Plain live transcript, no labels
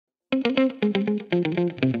Hello,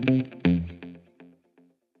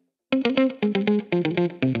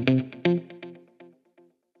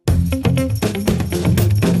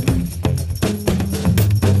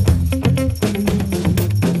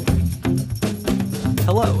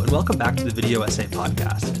 and welcome back to the Video Essay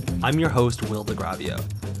Podcast. I'm your host, Will DeGravio.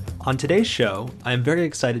 On today's show, I am very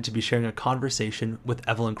excited to be sharing a conversation with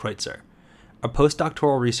Evelyn Kreutzer, a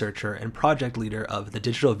postdoctoral researcher and project leader of the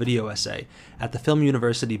digital video essay at the Film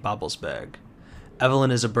University Babelsberg.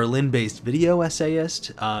 Evelyn is a Berlin-based video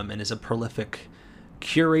essayist and is a prolific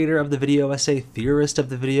curator of the video essay, theorist of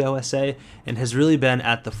the video essay, and has really been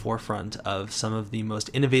at the forefront of some of the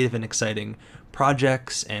most innovative and exciting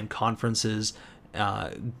projects and conferences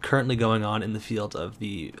currently going on in the field of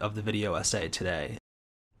the video essay today.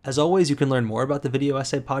 As always, you can learn more about the Video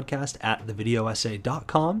Essay Podcast at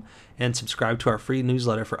thevideoessay.com and subscribe to our free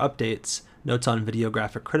newsletter for updates, notes on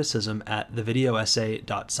videographic criticism at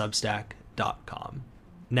thevideoessay.substack.com.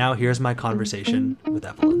 Now here's my conversation with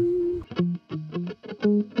Evelyn.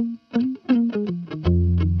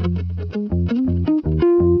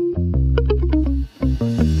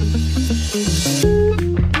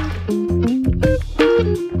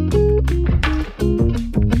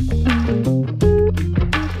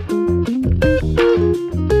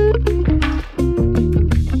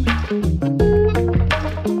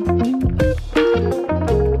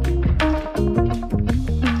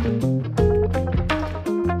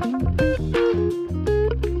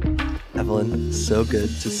 So good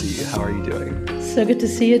to see you. How are you doing? So good to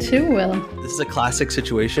see you too, Will. This is a classic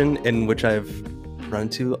situation in which I've run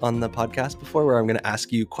into on the podcast before, where I'm going to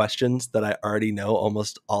ask you questions that I already know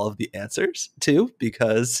almost all of the answers to,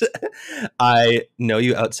 because I know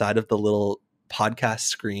you outside of the little podcast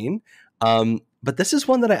screen. But this is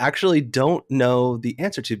one that I actually don't know the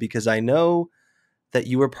answer to, because I know that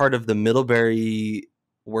you were part of the Middlebury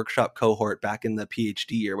workshop cohort back in the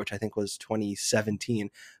PhD year, which I think was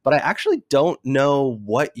 2017. But I actually don't know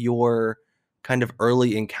what your kind of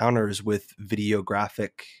early encounters with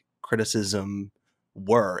videographic criticism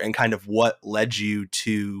were and kind of what led you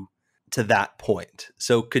to that point.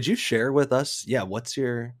 So could you share with us, what's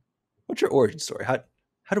your origin story? How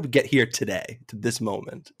did we get here today to this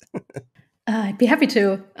moment? I'd be happy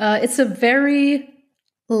to. It's a very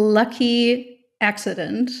lucky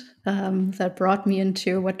accident that brought me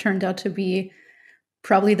into what turned out to be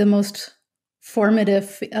probably the most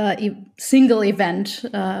formative single event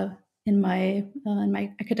in my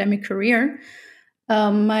academic career.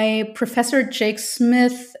 My professor, Jake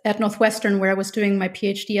Smith at Northwestern, where I was doing my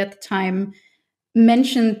PhD at the time,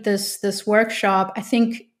 mentioned this workshop, I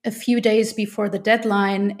think a few days before the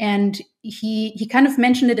deadline. And he kind of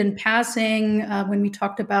mentioned it in passing when we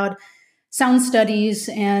talked about sound studies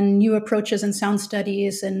and new approaches in sound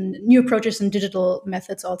studies and new approaches in digital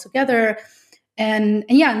methods altogether. And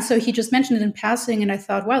so he just mentioned it in passing, and I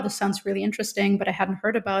thought, wow, this sounds really interesting, but I hadn't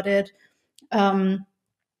heard about it. And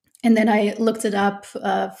then I looked it up,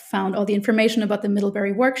 found all the information about the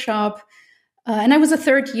Middlebury workshop. And I was a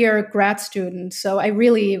third-year grad student, so I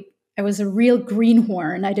was a real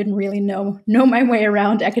greenhorn. I didn't really know my way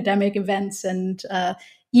around academic events and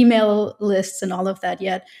email lists and all of that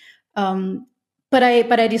yet. But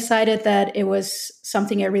I decided that it was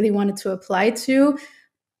something I really wanted to apply to.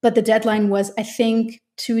 But the deadline was, I think,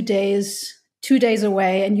 2 days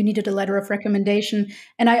away, and you needed a letter of recommendation.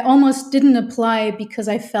 And I almost didn't apply because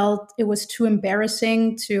I felt it was too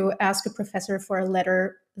embarrassing to ask a professor for a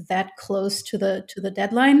letter that close to the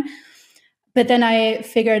deadline. But then I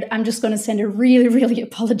figured I'm just going to send a really, really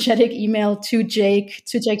apologetic email to Jake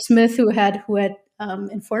Smith, who had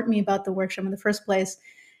informed me about the workshop in the first place,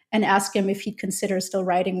 and ask him if he'd consider still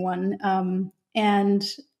writing one. And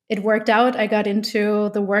it worked out. I got into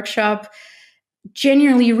the workshop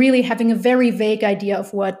genuinely really having a very vague idea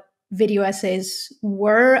of what video essays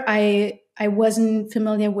were. I wasn't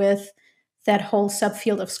familiar with that whole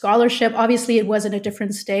subfield of scholarship. Obviously, it was in a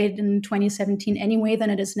different state in 2017 anyway than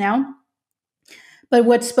it is now. But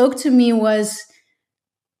what spoke to me was,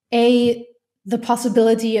 the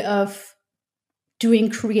possibility of doing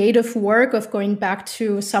creative work, of going back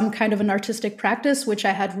to some kind of an artistic practice, which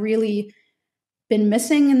I had really been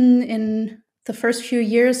missing in the first few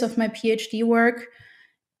years of my PhD work.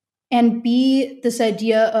 And B, this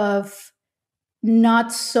idea of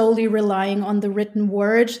not solely relying on the written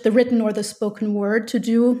or the spoken word to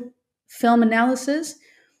do film analysis.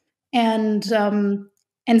 And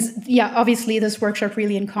obviously this workshop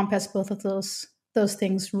really encompassed both of those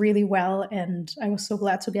things really well. And I was so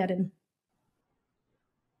glad to get in.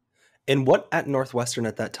 And what at Northwestern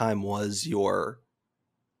at that time was your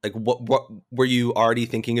like what were you already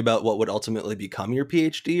thinking about what would ultimately become your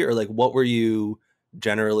PhD, or like what were you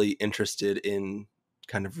generally interested in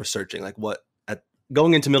kind of researching? Like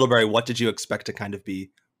going into Middlebury, what did you expect to kind of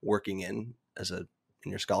be working in in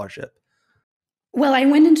your scholarship? Well, I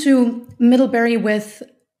went into Middlebury with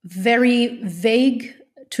very vague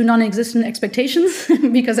to non-existent expectations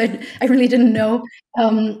because I really didn't know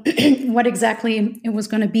what exactly it was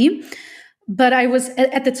going to be. But I was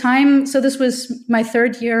at the time, so this was my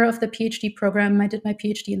third year of the PhD program. I did my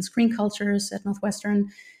PhD in screen cultures at Northwestern.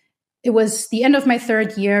 It was the end of my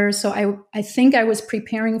third year. So I think I was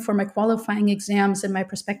preparing for my qualifying exams and my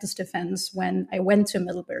prospectus defense when I went to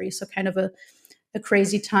Middlebury. So kind of a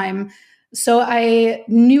crazy time. So I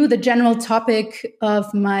knew the general topic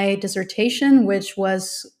of my dissertation, which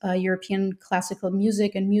was European classical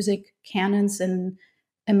music and music canons in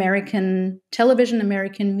American television,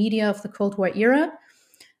 American media of the Cold War era.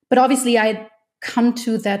 But obviously, I'd come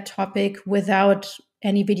to that topic without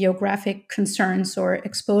any videographic concerns or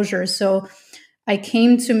exposure. So I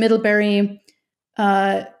came to Middlebury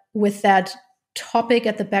with that topic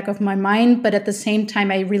at the back of my mind, but at the same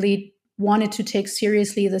time, I really wanted to take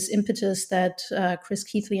seriously this impetus that Chris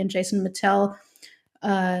Keithley and Jason Mattel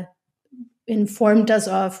informed us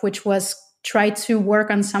of, which was try to work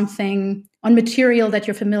on something, on material that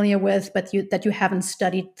you're familiar with, but that you haven't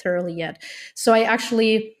studied thoroughly yet. So I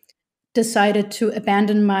actually decided to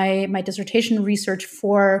abandon my dissertation research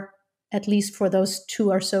for at least for those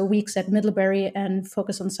 2 or so weeks at Middlebury and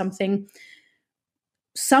focus on something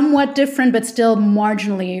somewhat different, but still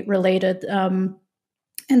marginally related.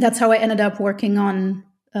 And that's how I ended up working on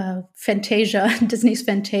Fantasia, Disney's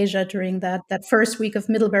Fantasia, during that first week of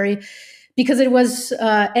Middlebury, because it was,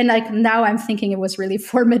 and like now I'm thinking it was really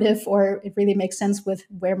formative, or it really makes sense with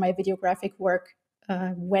where my videographic work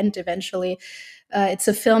went eventually. It's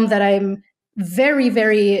a film that I'm very,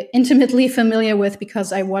 very intimately familiar with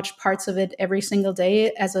because I watched parts of it every single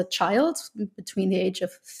day as a child, between the age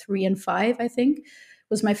of 3 and 5, I think,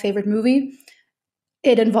 was my favorite movie.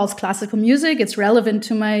 It involves classical music. It's relevant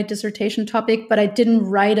to my dissertation topic, but I didn't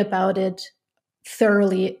write about it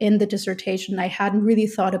thoroughly in the dissertation. I hadn't really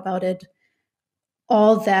thought about it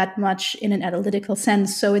all that much in an analytical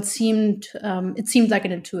sense. So it seemed like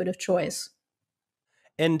an intuitive choice.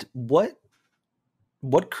 And what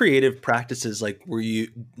creative practices were you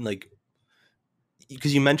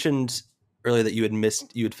because you mentioned earlier that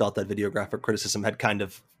you had felt that videographic criticism had kind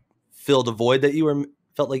of filled a void that you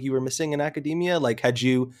felt like you were missing in academia. Like, had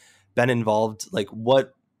you been involved,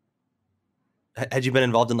 had you been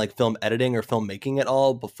involved in film editing or filmmaking at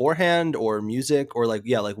all beforehand, or music, or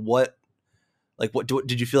what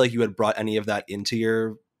did you feel like you had brought any of that into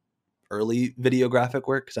your early videographic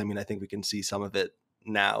work? Because I think we can see some of it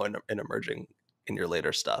now and emerging in your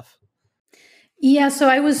later stuff. Yeah, so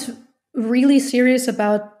I was really serious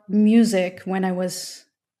about music when I was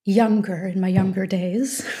younger, in my younger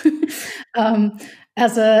days.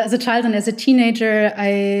 As a child and as a teenager,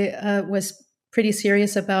 I was pretty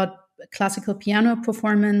serious about classical piano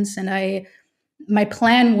performance, and my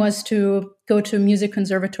plan was to go to a music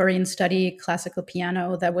conservatory and study classical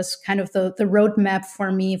piano. That was kind of the roadmap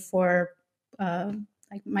for me for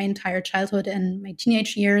my entire childhood and my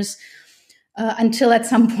teenage years. Until at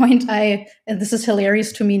some point and this is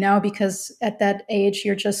hilarious to me now, because at that age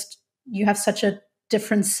you have such a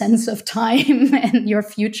different sense of time and your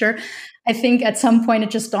future. I think at some point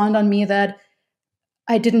it just dawned on me that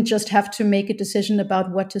I didn't just have to make a decision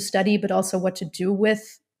about what to study, but also what to do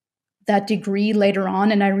with that degree later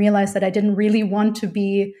on. And I realized that I didn't really want to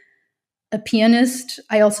be a pianist.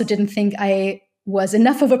 I also didn't think I was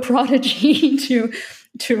enough of a prodigy to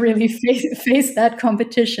really face that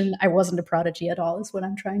competition. I wasn't a prodigy at all, is what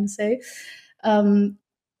I'm trying to say. And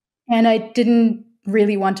I didn't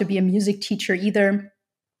really want to be a music teacher either.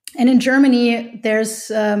 And in Germany,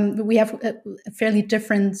 we have a fairly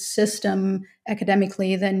different system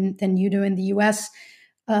academically than you do in the US.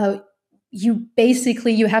 You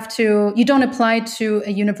don't apply to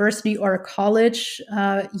a university or a college.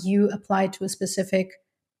 You apply to a specific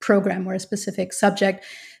program or a specific subject.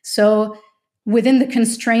 So within the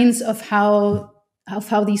constraints of how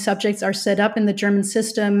these subjects are set up in the German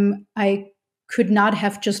system, I could not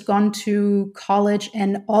have just gone to college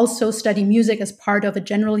and also study music as part of a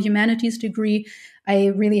general humanities degree. I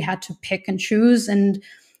really had to pick and choose, and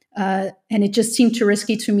it just seemed too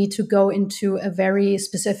risky to me to go into a very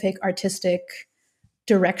specific artistic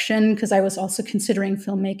direction, because I was also considering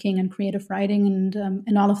filmmaking and creative writing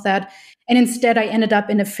and all of that. And instead, I ended up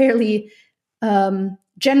in a fairly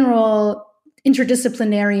general,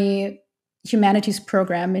 interdisciplinary humanities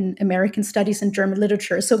program in American Studies and German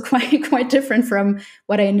literature. So quite different from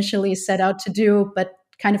what I initially set out to do, but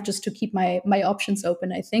kind of just to keep my options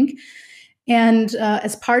open, I think. And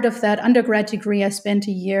as part of that undergrad degree, I spent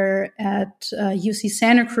a year at UC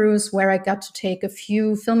Santa Cruz, where I got to take a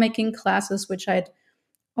few filmmaking classes, which I'd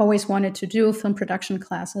always wanted to do, film production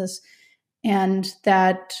classes. And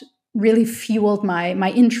that really fueled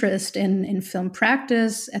my interest in film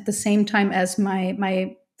practice, at the same time as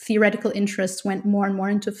my theoretical interests went more and more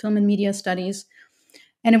into film and media studies.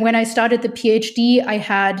 And when I started the PhD, I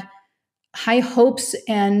had high hopes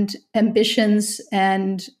and ambitions,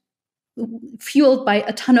 and fueled by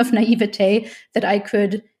a ton of naivete, that I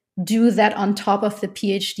could do that on top of the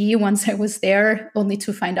PhD once I was there, only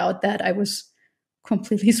to find out that I was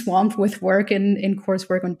completely swamped with work in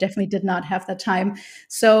coursework and definitely did not have that time.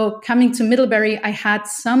 So coming to Middlebury, I had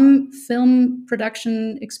some film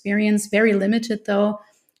production experience, very limited though.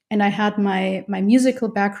 And I had my musical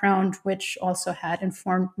background, which also had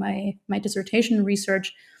informed my dissertation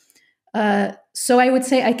research. So I would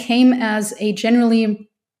say I came as a generally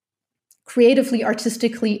creatively,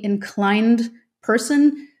 artistically inclined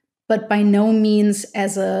person, but by no means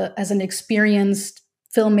as an experienced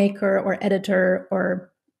filmmaker or editor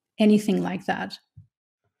or anything like that.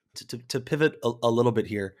 To pivot a little bit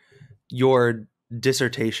here, your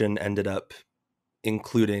dissertation ended up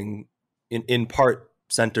including, in part,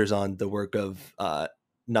 centers on the work of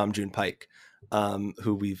Nam June Paik,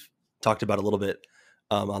 who we've talked about a little bit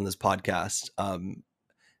on this podcast.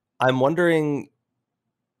 I'm wondering,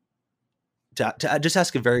 to just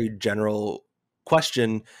ask a very general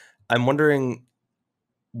question, I'm wondering,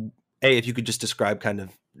 A, if you could just describe kind of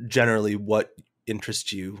generally what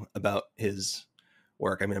interests you about his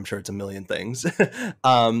work. I mean, I'm sure it's a million things,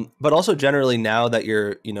 but also generally, now that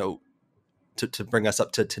you're, to bring us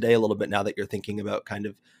up to today a little bit, now that you're thinking about kind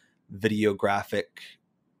of videographic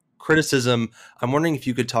criticism, I'm wondering if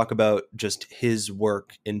you could talk about just his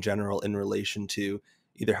work in general in relation to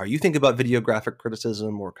either how you think about videographic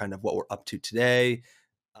criticism or kind of what we're up to today.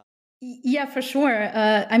 Yeah, for sure.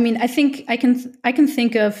 I mean, I think I can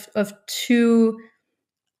think of two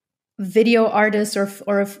video artists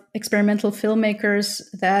or of experimental filmmakers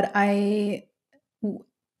that I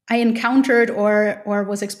encountered or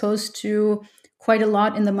was exposed to quite a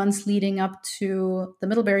lot in the months leading up to the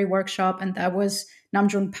Middlebury workshop, and that was Nam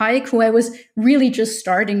June Paik, who I was really just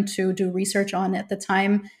starting to do research on at the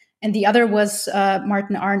time, and the other was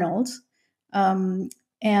Martin Arnold.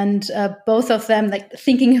 And both of them, like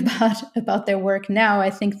thinking about their work now, I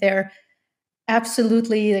think they're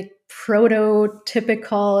absolutely like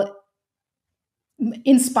prototypical,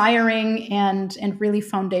 inspiring and really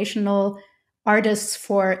foundational artists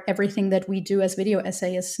for everything that we do as video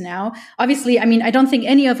essayists now. Obviously, I mean, I don't think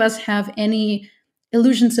any of us have any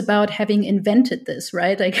illusions about having invented this,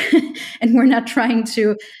 right? Like, and we're not trying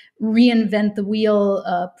to reinvent the wheel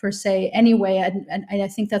per se anyway. And I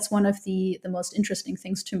think that's one of the most interesting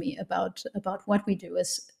things to me about what we do,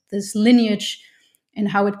 is this lineage and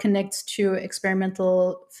how it connects to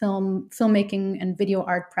experimental filmmaking and video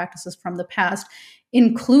art practices from the past,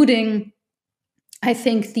 including, I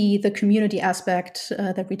think, the community aspect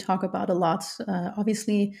that we talk about a lot.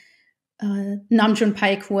 Obviously, Nam June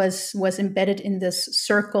Paik was embedded in this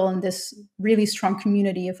circle and this really strong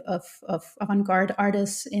community of avant-garde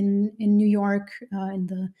artists in New York in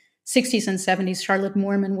the 60s and 70s. Charlotte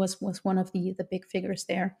Moorman was one of the big figures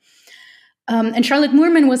there. And Charlotte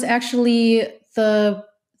Moorman was actually the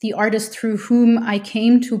artist through whom I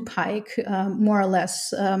came to Paik, more or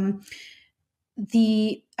less. I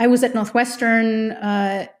was at Northwestern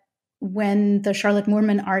when the Charlotte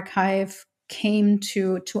Moorman archive came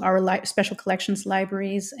to our special collections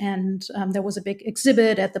libraries, and there was a big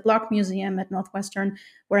exhibit at the Block Museum at Northwestern,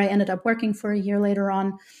 where I ended up working for a year later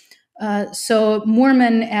on. So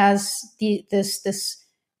Moorman, as this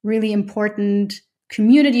really important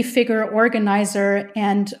community figure, organizer,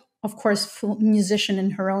 and of course musician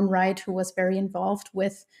in her own right, who was very involved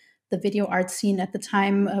with the video art scene at the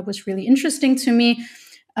time, was really interesting to me.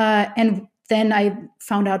 And then I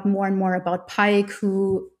found out more and more about Paik,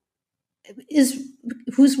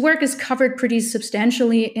 whose work is covered pretty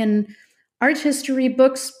substantially in art history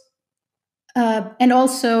books, and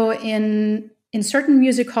also in certain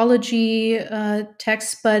musicology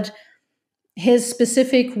texts, but his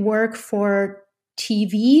specific work for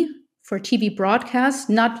TV broadcast,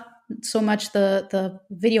 not so much the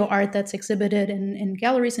video art that's exhibited in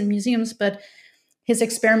galleries and museums, but his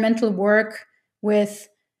experimental work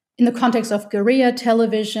in the context of guerrilla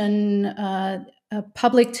television,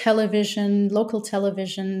 public television, local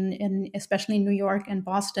television, especially in New York and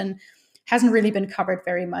Boston, hasn't really been covered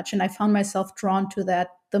very much. And I found myself drawn to that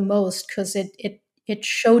the most because it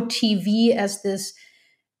showed TV as this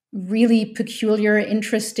really peculiar,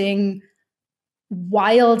 interesting,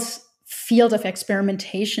 wild field of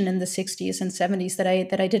experimentation in the 60s and 70s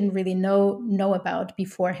that I didn't really know about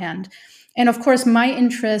beforehand. And of course, my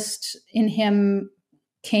interest in him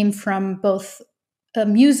came from both a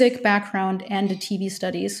music background and a TV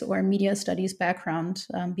studies or media studies background,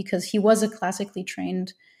 because he was a classically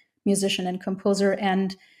trained musician and composer,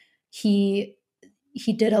 and he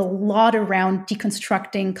did a lot around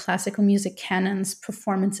deconstructing classical music canons,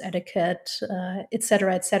 performance etiquette, et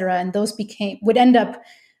cetera, et cetera. And those would end up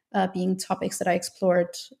being topics that I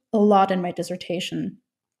explored a lot in my dissertation.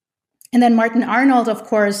 And then Martin Arnold, of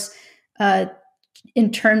course,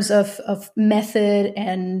 in terms of method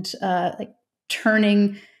and like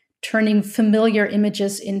turning familiar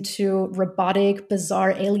images into robotic,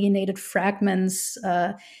 bizarre, alienated fragments.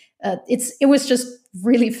 It was just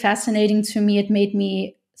really fascinating to me. It made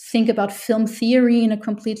me think about film theory in a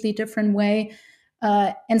completely different way.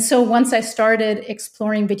 And so once I started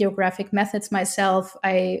exploring videographic methods myself,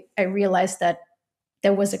 I realized that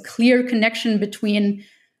there was a clear connection between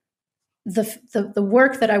the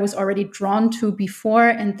work that I was already drawn to before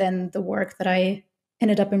and then the work that I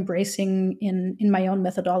ended up embracing in my own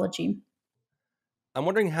methodology. I'm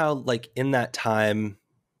wondering how, like, in that time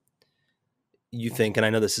you think, and I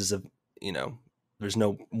know this is there's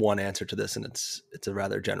no one answer to this and it's a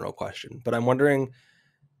rather general question, but I'm wondering,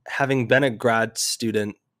 having been a grad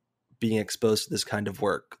student, being exposed to this kind of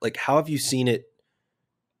work, like, how have you seen it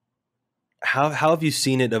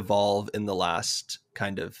evolve in the last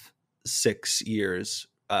kind of 6 years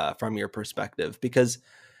from your perspective? Because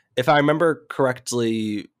if I remember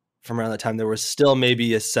correctly from around that time, there was still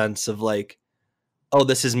maybe a sense of like, oh,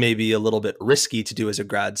 this is maybe a little bit risky to do as a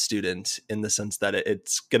grad student, in the sense that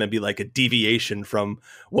it's going to be like a deviation from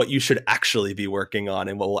what you should actually be working on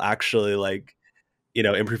and what will actually, like,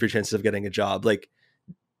 improve your chances of getting a job. Like,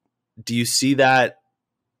 do you see that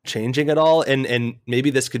changing at all? And maybe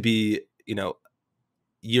this could be,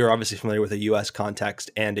 you're obviously familiar with a US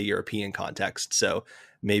context and a European context, so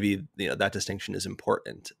maybe, that distinction is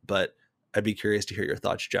important, but I'd be curious to hear your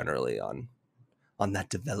thoughts generally on that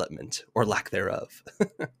development or lack thereof.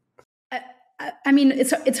 I mean,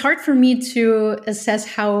 it's hard for me to assess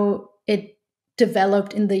how it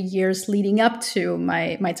developed in the years leading up to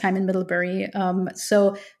my time in Middlebury.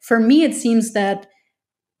 So for me, it seems that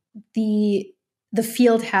the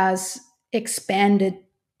field has expanded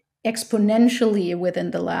exponentially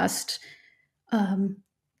within the last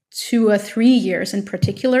 2 or 3 years in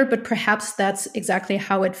particular, but perhaps that's exactly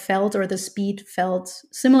how it felt, or the speed felt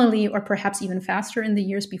similarly, or perhaps even faster in the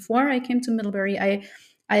years before I came to Middlebury. I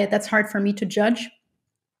that's hard for me to judge,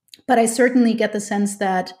 but I certainly get the sense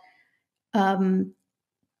that during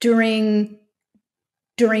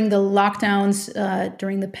the lockdowns,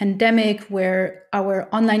 during the pandemic, where our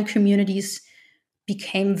online communities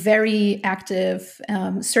became very active,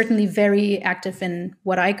 certainly very active in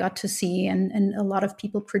what I got to see, and a lot of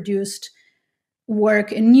people produced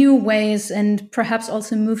work in new ways, and perhaps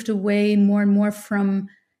also moved away more and more from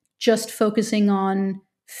just focusing on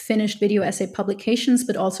finished video essay publications,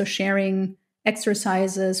 but also sharing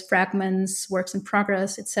exercises, fragments, works in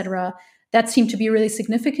progress, etc. That seemed to be really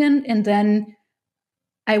significant. And then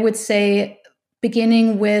I would say,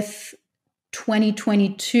 beginning with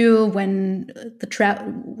 2022, when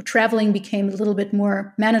the traveling became a little bit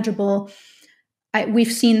more manageable,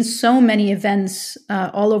 we've seen so many events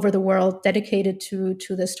all over the world dedicated to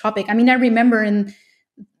this topic. I mean, I remember in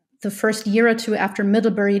the first year or two after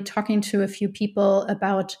Middlebury talking to a few people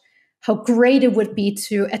about how great it would be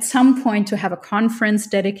to, at some point, to have a conference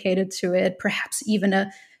dedicated to it, perhaps even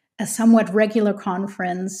a somewhat regular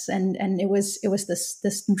conference. And it was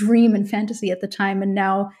this dream and fantasy at the time. And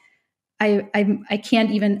now I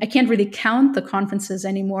can't really count the conferences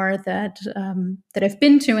anymore that I've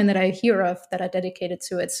been to and that I hear of that are dedicated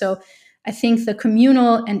to it. So I think the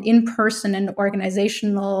communal and in-person and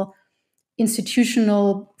organizational,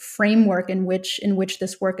 institutional framework in which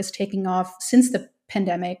this work is taking off since the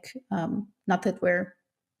pandemic, not that we're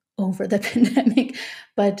over the pandemic,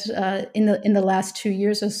 but in the last 2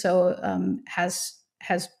 years or so, has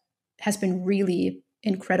been really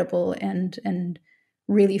incredible and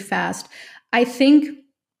really fast. I think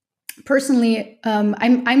personally,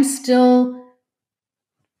 I'm still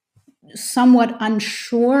somewhat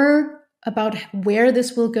unsure about where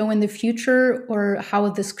this will go in the future, or how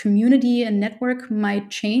this community and network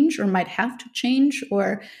might change or might have to change,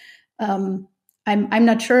 or I'm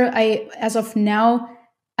not sure. As of now,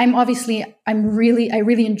 I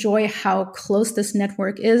really enjoy how close this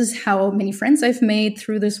network is, how many friends I've made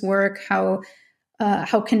through this work, how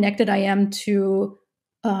connected I am to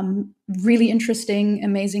really interesting,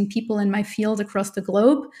 amazing people in my field across the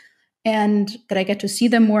globe, and that I get to see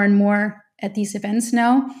them more and more at these events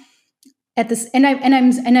now.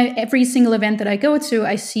 Every single event that I go to,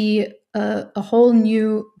 I see a whole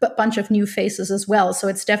new bunch of new faces as well. So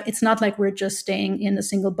it's not like we're just staying in a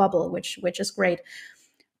single bubble, which is great.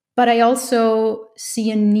 But I also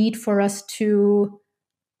see a need for us to,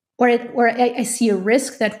 or I see a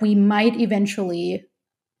risk that we might eventually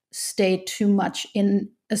stay too much in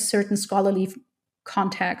a certain scholarly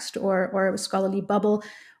context or a scholarly bubble,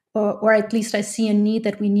 or at least I see a need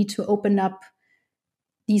that we need to open up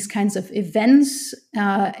these kinds of events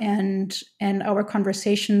and our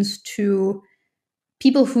conversations to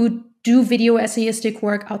people who do video essayistic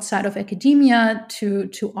work outside of academia,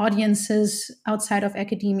 to audiences outside of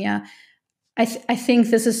academia. I think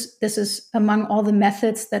this is among all the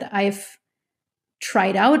methods that I've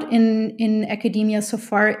tried out in academia so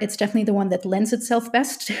far, it's definitely the one that lends itself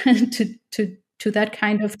best to that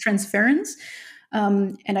kind of transference.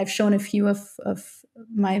 And I've shown a few of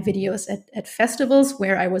my videos at festivals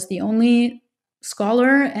where I was the only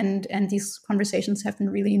scholar, and these conversations have been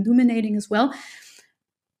really illuminating as well.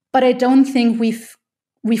 But I don't think we've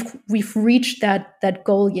reached that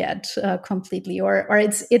goal yet completely, or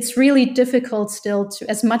it's really difficult still to,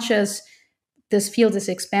 as much as this field is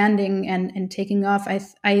expanding and taking off. I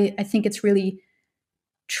think it's really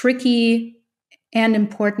tricky and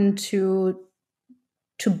important to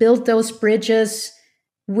build those bridges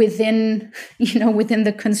within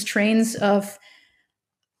the constraints of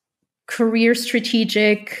career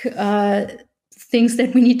strategic things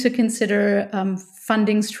that we need to consider,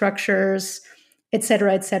 funding structures, et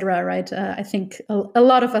cetera, right? I think a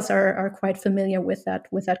lot of us are quite familiar with that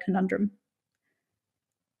conundrum.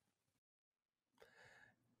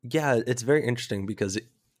 Yeah, it's very interesting because,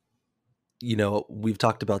 we've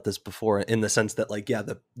talked about this before in the sense that, like, yeah,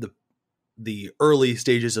 the early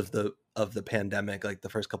stages of the pandemic, like the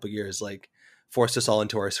first couple of years, like forced us all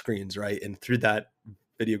into our screens, right? And through that,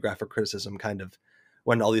 videographic criticism kind of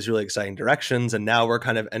went in all these really exciting directions. And now we're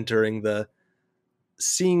kind of entering the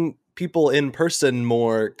seeing people in person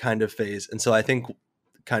more kind of phase. And so I think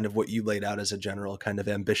kind of what you laid out as a general kind of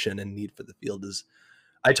ambition and need for the field is,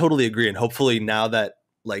 I totally agree. And hopefully now that,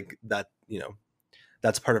 like, that,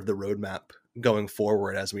 that's part of the roadmap going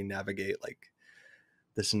forward as we navigate like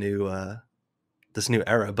this new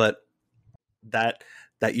era. But that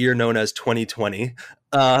year known as 2020,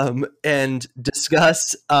 and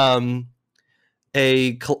discuss a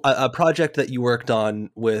project that you worked on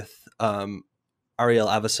with Ariel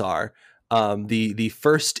Avasar, the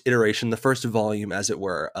first iteration, the first volume, as it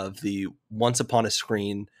were, of the Once Upon a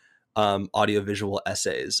Screen audiovisual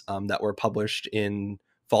essays that were published in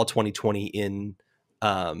fall 2020 in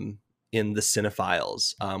the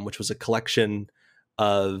Cinephiles, which was a collection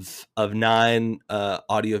of 9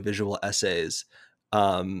 audiovisual essays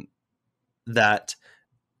that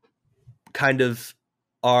kind of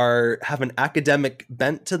have an academic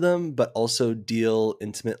bent to them, but also deal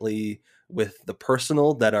intimately with the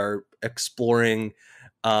personal, that are exploring,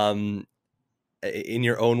 in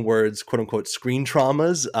your own words, quote unquote, screen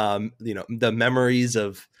traumas, the memories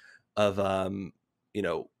of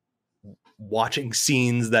watching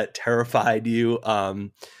scenes that terrified you. A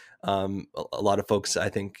lot of folks, I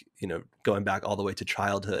think, going back all the way to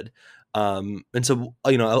childhood. And so,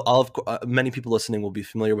 many people listening will be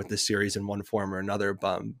familiar with this series in one form or another.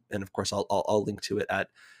 And of course, I'll link to it at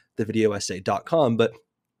thevideoessay.com. But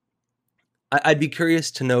I'd be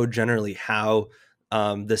curious to know generally how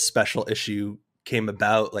this special issue came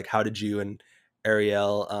about. Like, how did you and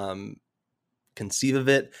Ariel conceive of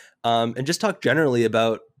it? And just talk generally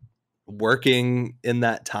about working in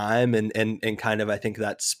that time and kind of, I think,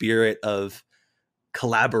 that spirit of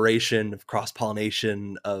collaboration, of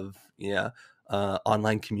cross-pollination, of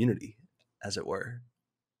online community, as it were.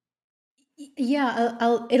 Yeah,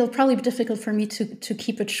 it'll probably be difficult for me to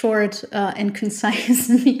keep it short and concise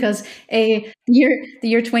because the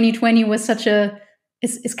year 2020 was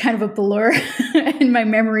it's kind of a blur in my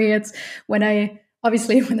memory. It's when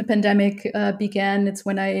the pandemic began. It's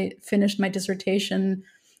when I finished my dissertation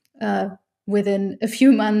within a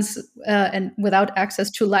few months and without access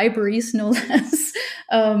to libraries, no less.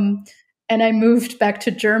 And I moved back to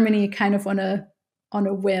Germany kind of on a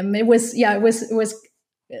whim. It was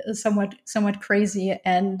somewhat crazy,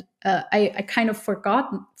 and I kind of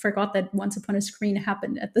forgot that Once Upon a Screen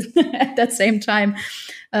happened at that same time.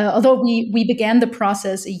 Although we began the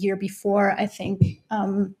process a year before, I think,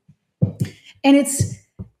 and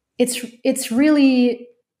it's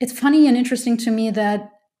funny and interesting to me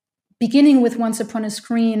that beginning with Once Upon a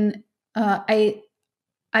Screen, I've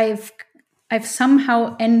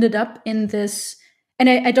somehow ended up in this, and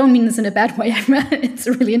I don't mean this in a bad way. It's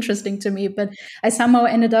really interesting to me, but I somehow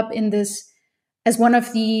ended up in this as one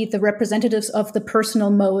of the representatives of the personal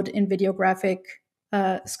mode in videographic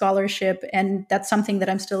scholarship, and that's something that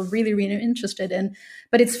I'm still really, really interested in.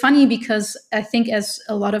 But it's funny because I think, as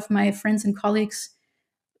a lot of my friends and colleagues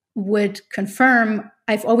would confirm,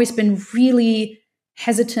 I've always been really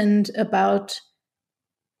hesitant about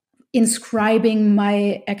inscribing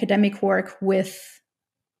my academic work with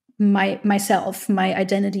myself, my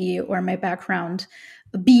identity, or my background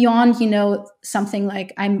beyond, something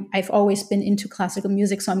like I've always been into classical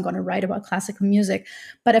music, so I'm going to write about classical music.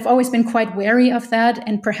 But I've always been quite wary of that,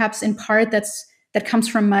 and perhaps in part that comes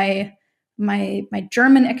from my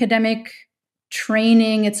German academic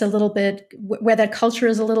training. It's a little bit where that culture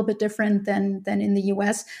is a little bit different than in the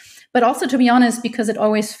US, but also, to be honest, because it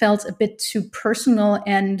always felt a bit too personal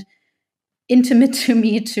and intimate to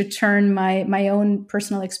me to turn my own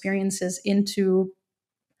personal experiences into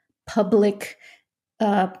public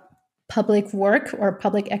work or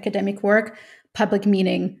public academic work. Public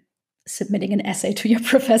meaning submitting an essay to your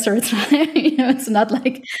professor. It's not, it's not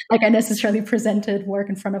like I necessarily presented work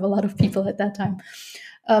in front of a lot of people at that time.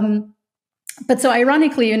 But so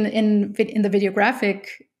ironically, in the videographic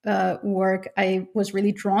work, I was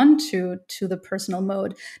really drawn to the personal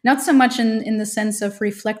mode, not so much in the sense of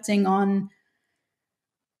reflecting on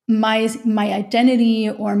my identity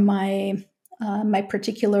or my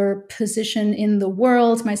particular position in the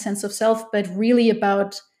world, my sense of self, but really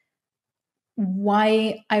about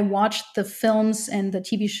why I watch the films and the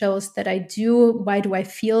TV shows that I do. Why do I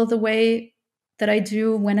feel the way that I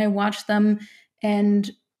do when I watch them?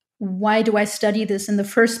 And why do I study this in the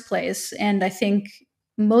first place? And I think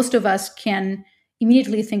most of us can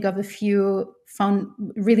immediately think of a few found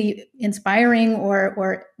really inspiring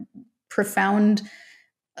or profound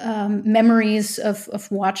memories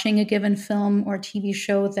of watching a given film or TV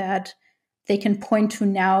show that they can point to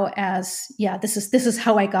now as, yeah, this is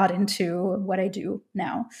how I got into what I do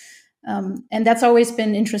now. And that's always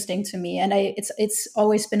been interesting to me. And it's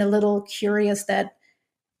always been a little curious that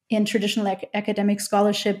in traditional academic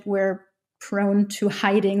scholarship, we're prone to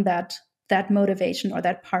hiding that motivation or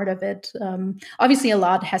that part of it. Obviously, a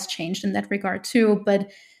lot has changed in that regard too, but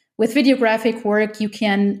with videographic work, you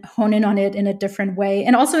can hone in on it in a different way,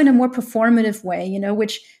 and also in a more performative way,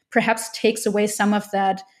 which perhaps takes away some of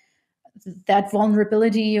that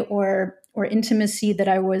vulnerability or intimacy that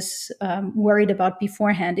I was worried about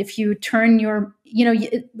beforehand. If you turn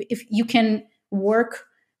if you can work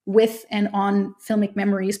with and on filmic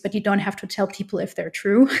memories, but you don't have to tell people if they're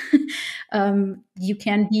true. You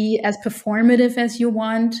can be as performative as you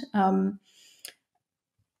want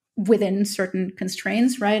within certain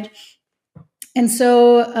constraints, right? And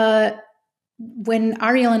so when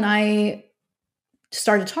Ariel and I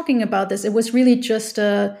started talking about this, it was really just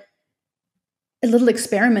a little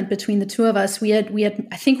experiment between the two of us.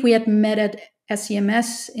 I think we had met at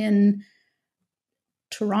SEMS in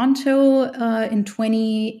Toronto in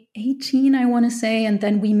 2018, I want to say, and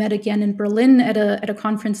then we met again in Berlin at a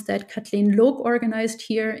conference that Kathleen Loog organized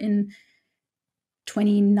here in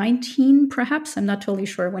 2019, perhaps. I'm not totally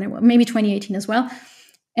sure when it was, maybe 2018 as well.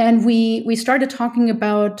 And we started talking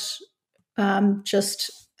about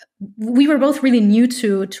we were both really new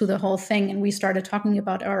to the whole thing, and we started talking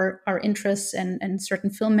about our interests and certain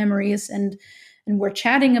film memories, and we're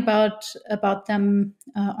chatting about them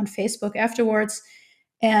on Facebook afterwards.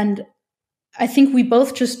 And I think we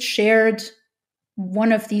both just shared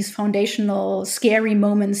one of these foundational scary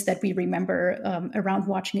moments that we remember around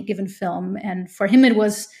watching a given film. And for him, it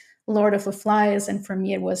was Lord of the Flies, and for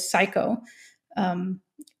me, it was Psycho,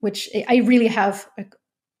 which I really have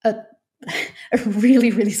a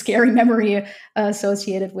really, really scary memory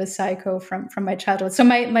associated with Psycho from my childhood. So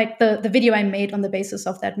the video I made on the basis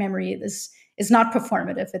of that memory is not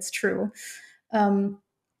performative; it's true.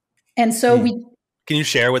 And so Can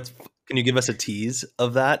you give us a tease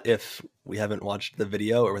of that if we haven't watched the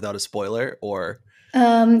video, or without a spoiler? Or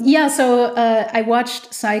so I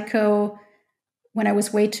watched Psycho when I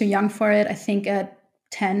was way too young for it. I think at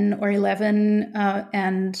 10 or 11,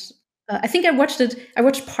 and I think I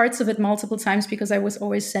watched parts of it multiple times because I was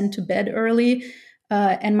always sent to bed early,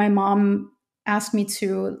 and my mom asked me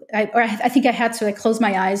to. I think I had to close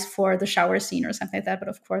my eyes for the shower scene or something like that, but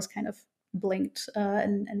of course, kind of blinked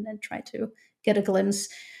and tried to get a glimpse.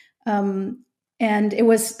 And it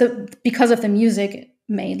was because of the music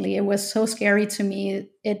mainly. It was so scary to me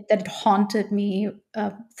that it haunted me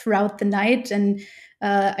throughout the night. And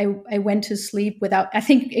I went to sleep without, I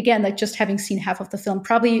think, again, like just having seen half of the film,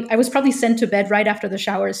 I was probably sent to bed right after the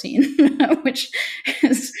shower scene, which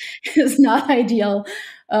is not ideal.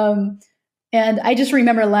 And I just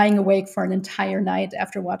remember lying awake for an entire night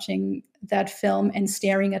after watching that film and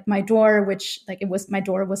staring at my door, which my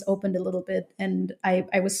door was opened a little bit. And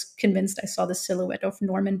I was convinced I saw the silhouette of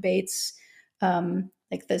Norman Bates,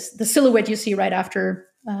 the silhouette you see right after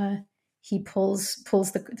he pulls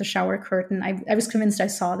the shower curtain. I was convinced I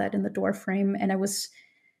saw that in the door frame, and I was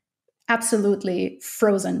absolutely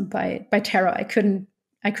frozen by terror. I couldn't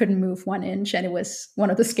move 1 inch, and it was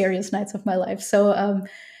one of the scariest nights of my life. So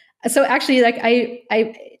actually, like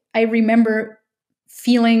I remember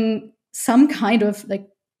feeling some kind of like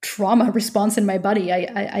trauma response in my body.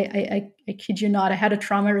 I kid you not, I had a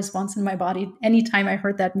trauma response in my body anytime I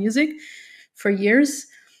heard that music for years.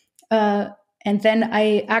 And then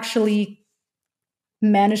I actually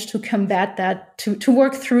managed to combat that, to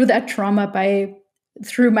work through that trauma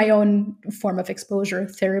through my own form of exposure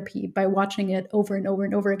therapy, by watching it over and over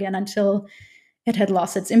and over again until it had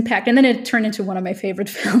lost its impact. And then it turned into one of my favorite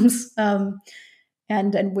films. And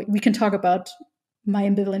we can talk about my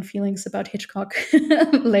ambivalent feelings about Hitchcock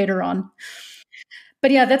later on.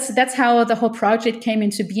 But yeah, that's how the whole project came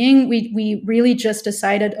into being. We really just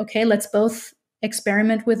decided, okay, let's both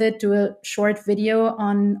experiment with it, do a short video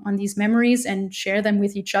on these memories and share them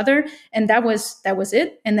with each other. And that was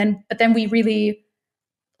it. But then we really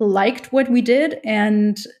liked what we did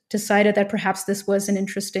and decided that perhaps this was an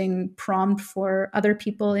interesting prompt for other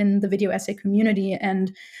people in the video essay community.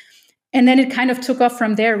 And then it kind of took off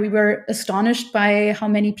from there. We were astonished by how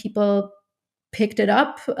many people picked it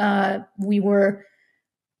up. We were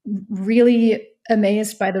really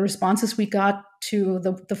amazed by the responses we got to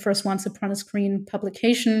the first Once Upon a Screen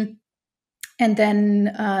publication. And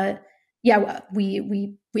then,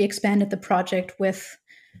 we expanded the project with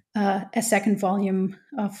a second volume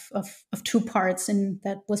of 2 parts, and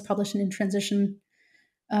that was published in Transition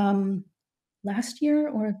last year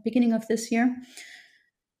or beginning of this year.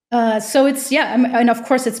 So it's, and of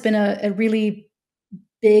course it's been a really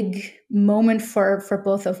big moment for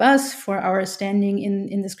both of us, for our standing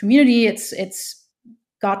in this community. It's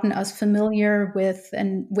gotten us familiar with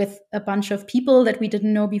a bunch of people that we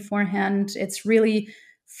didn't know beforehand. It's really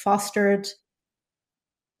fostered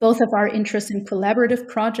both of our interests in collaborative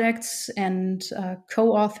projects and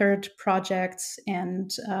co-authored projects,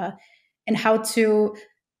 and how to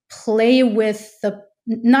play with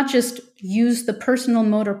not just use the personal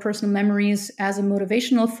mode or personal memories as a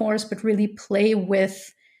motivational force, but really play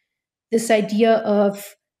with this idea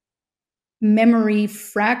of memory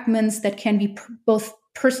fragments that can be both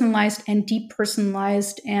personalized and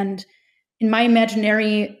depersonalized. And in my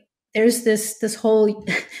imaginary, there's this whole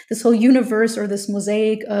universe, or this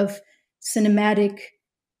mosaic of cinematic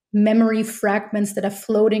memory fragments that are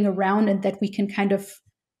floating around and that we can kind of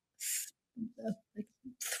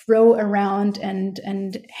throw around and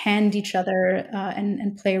hand each other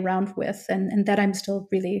and play around with, and that I'm still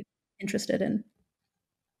really interested in.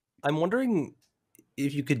 I'm wondering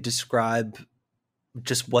if you could describe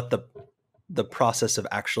just what the process of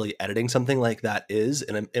actually editing something like that is,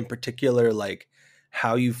 and in particular, like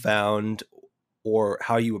how you found or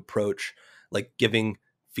how you approach like giving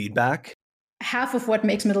feedback. Half of what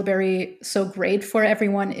makes Middlebury so great for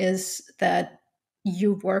everyone is that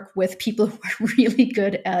you work with people who are really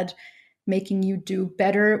good at making you do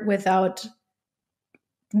better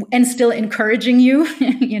and still encouraging you.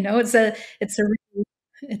 You know, it's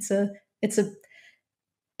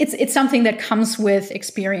something that comes with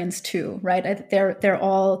experience too, right? They're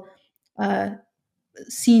all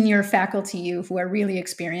senior faculty who are really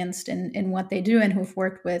experienced in what they do and who've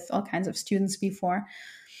worked with all kinds of students before.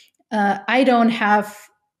 I don't have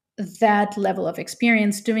that level of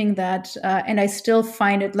experience doing that, and I still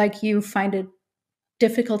find it, like you, find it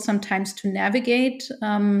difficult sometimes to navigate,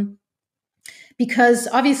 because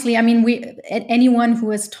obviously, I mean, anyone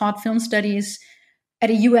who has taught film studies at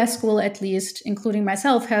a US school, at least, including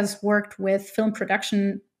myself, has worked with film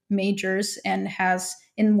production majors and has,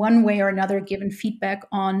 in one way or another, given feedback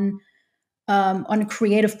on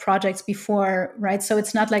creative projects before, right? So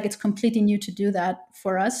it's not like it's completely new to do that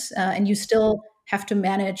for us. And you still have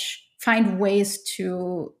to find ways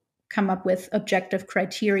to come up with objective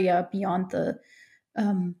criteria beyond the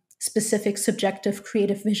specific subjective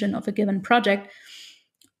creative vision of a given project.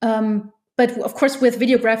 But of course, with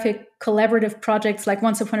videographic collaborative projects like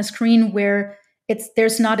Once Upon a Screen, where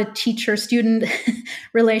there's not a teacher-student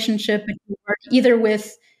relationship, but you work either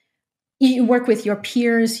with you work with your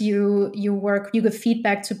peers, you give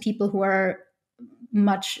feedback to people who are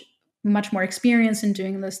much more experienced in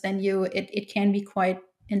doing this than you. It can be quite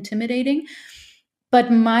intimidating.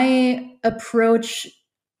 But my approach,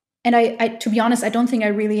 and I to be honest, I don't think I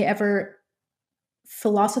really ever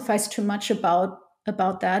philosophized too much about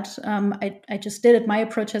that. I just did it. My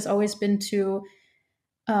approach has always been to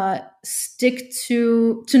stick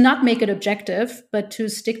to not make it objective, but to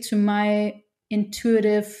stick to my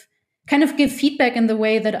intuitive, kind of give feedback in the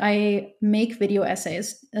way that I make video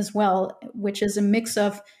essays as well, which is a mix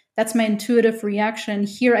of, that's my intuitive reaction.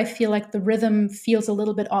 Here, I feel like the rhythm feels a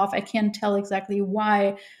little bit off. I can't tell exactly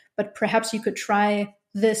why, but perhaps you could try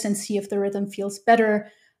this and see if the rhythm feels better.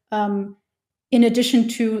 In addition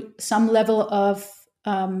to some level of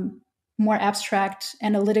more abstract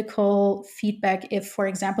analytical feedback, if, for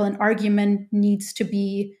example, an argument needs to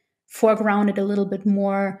be foregrounded a little bit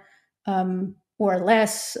more or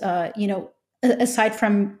less, aside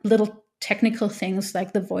from little technical things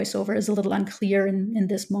like the voiceover is a little unclear in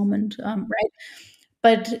this moment, right?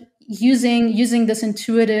 But using this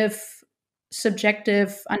intuitive,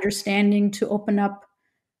 subjective understanding to open up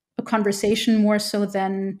a conversation more so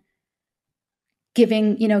than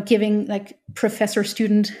giving like professor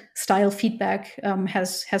student style feedback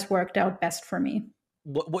has worked out best for me.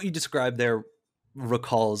 What you described there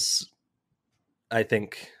recalls, I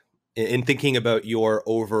think, in thinking about your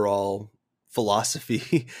overall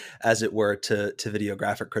philosophy, as it were, to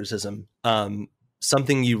videographic criticism,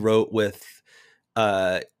 something you wrote with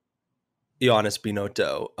Ioannis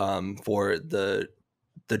Binotto for the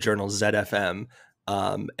journal ZFM,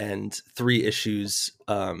 and 3 issues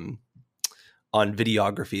on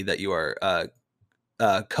videography that you are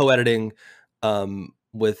co-editing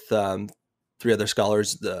with 3 other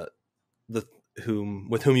scholars, with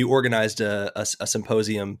whom you organized a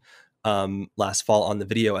symposium last fall on the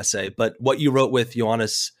video essay. But what you wrote with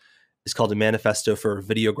Ioannis is called A Manifesto for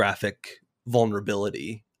Videographic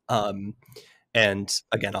Vulnerability. And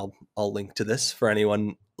again, I'll link to this for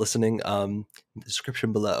anyone listening in the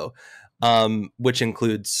description below, which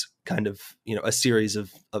includes kind of a series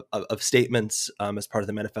of statements as part of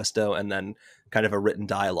the manifesto, and then kind of a written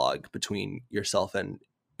dialogue between yourself and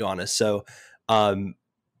Ioannis. So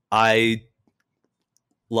I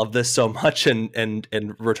love this so much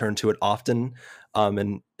and return to it often,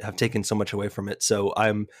 and have taken so much away from it. So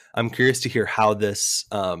I'm curious to hear how this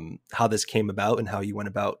came about and how you went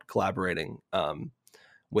about collaborating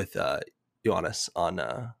with Ioannis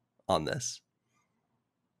on this.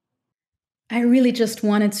 I really just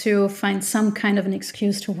wanted to find some kind of an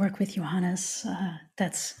excuse to work with Ioannis.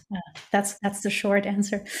 That's the short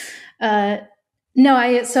answer. No,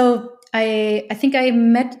 I think I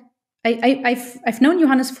met. I've known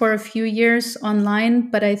Ioannis for a few years online,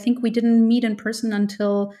 but I think we didn't meet in person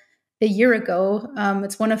until a year ago.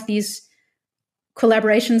 It's one of these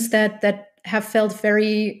collaborations that have felt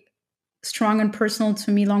very strong and personal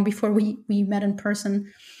to me long before we met in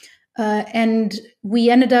person. And we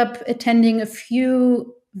ended up attending a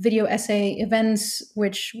few video essay events,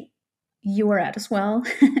 which you were at as well,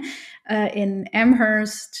 in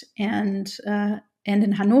Amherst and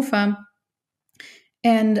in Hanover.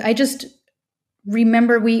 And I just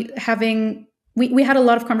remember we had a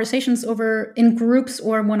lot of conversations in groups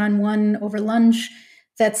or one-on-one over lunch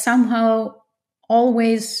that somehow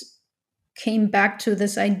always came back to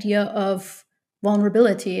this idea of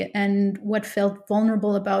vulnerability and what felt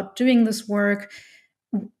vulnerable about doing this work,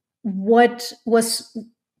 what was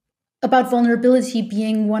about vulnerability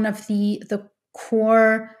being one of the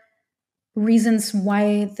core reasons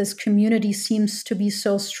why this community seems to be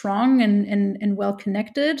so strong and well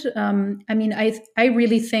connected. I mean, I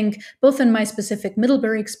really think, both in my specific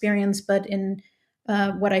Middlebury experience, but in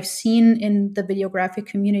what I've seen in the videographic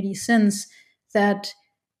community since, that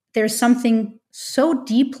there's something so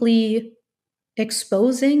deeply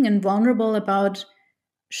exposing and vulnerable about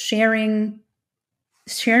sharing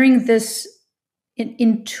this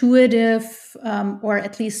intuitive, or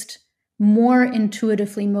at least more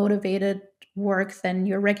intuitively motivated work than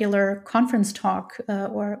your regular conference talk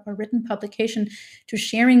or written publication, to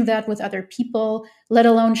sharing that with other people, let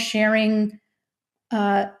alone sharing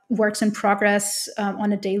works in progress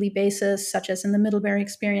on a daily basis, such as in the Middlebury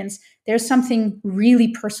experience. There's something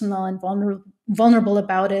really personal and vulnerable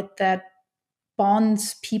about it that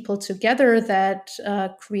bonds people together, that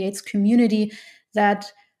creates community,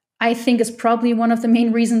 that I think is probably one of the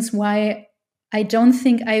main reasons why I don't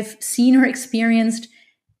think I've seen or experienced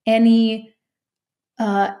any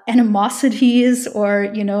animosities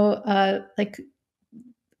or, like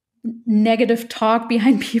negative talk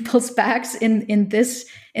behind people's backs in this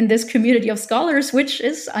community of scholars, which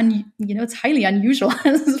is it's highly unusual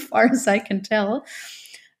as far as I can tell.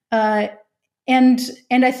 And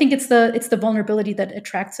I think it's the vulnerability that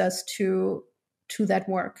attracts us to that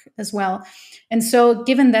work as well. And so,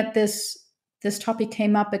 given that this topic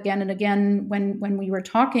came up again and again when we were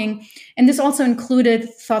talking, and this also included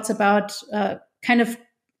thoughts about kind of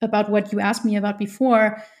about what you asked me about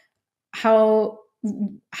before, how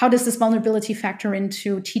does this vulnerability factor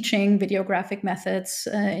into teaching videographic methods,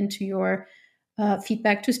 into your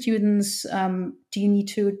feedback to students? Do you need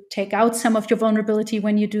to take out some of your vulnerability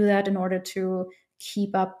when you do that in order to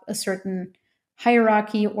keep up a certain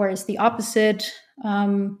hierarchy, or is the opposite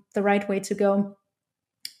the right way to go?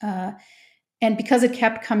 And because it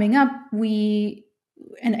kept coming up,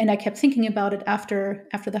 and I kept thinking about it after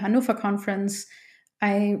the Hannover conference,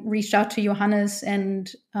 I reached out to Johannes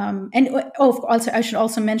and also I should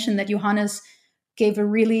also mention that Johannes gave a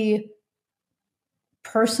really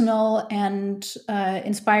personal and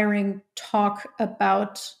inspiring talk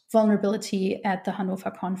about vulnerability at the Hannover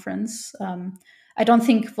conference. I don't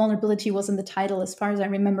think vulnerability was in the title as far as I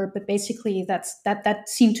remember, but basically that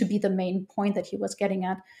seemed to be the main point that he was getting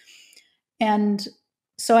at. And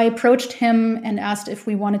so I approached him and asked if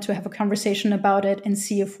we wanted to have a conversation about it and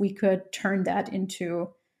see if we could turn that into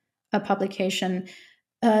a publication,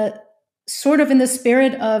 sort of in the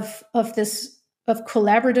spirit of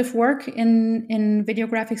collaborative work in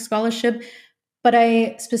videographic scholarship. But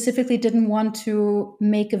I specifically didn't want to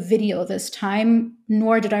make a video this time,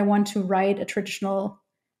 nor did I want to write a traditional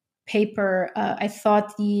paper. I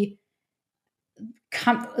thought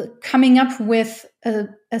coming up with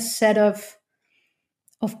a set of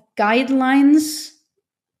guidelines,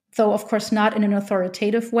 though of course not in an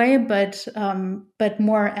authoritative way, but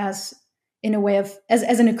more as in a way of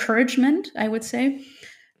as an encouragement, I would say.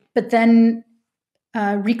 But then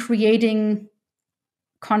recreating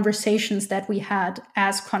conversations that we had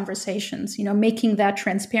as conversations, making that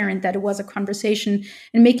transparent, that it was a conversation,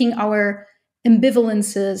 and making our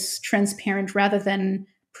ambivalences transparent rather than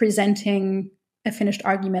presenting a finished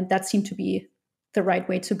argument. That seemed to be the right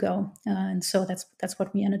way to go. And so that's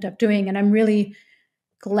what we ended up doing. And I'm really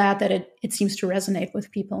glad that it seems to resonate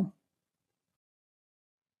with people.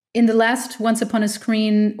 In the last Once Upon a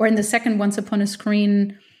Screen, or in the second Once Upon a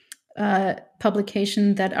Screen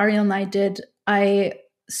publication that Ariel and I did, I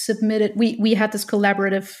submitted, we had this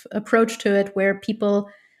collaborative approach to it where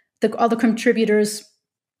all the contributors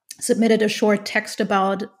submitted a short text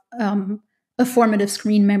about a formative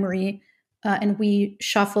screen memory, and we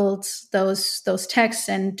shuffled those texts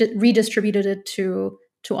and redistributed it to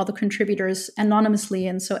all the contributors anonymously.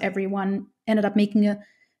 And so everyone ended up making a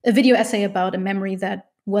video essay about a memory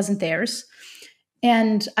that wasn't theirs.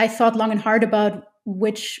 And I thought long and hard about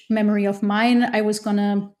which memory of mine I was going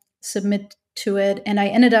to submit to it. And I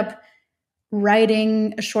ended up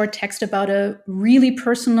writing a short text about a really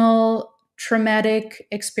personal, traumatic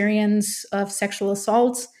experience of sexual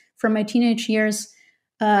assault from my teenage years.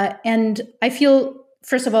 And I feel,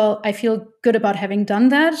 first of all, I feel good about having done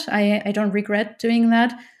that. I don't regret doing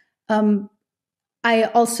that. I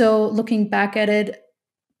also, looking back at it,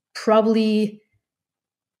 probably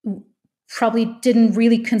didn't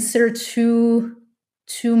really consider too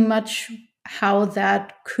much how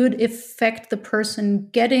that could affect the person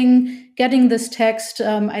getting this text.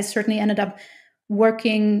 I certainly ended up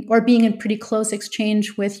working or being in pretty close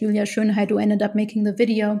exchange with Julia Schönheit, who ended up making the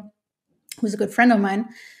video, who's a good friend of mine.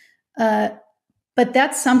 But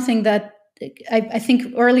that's something that I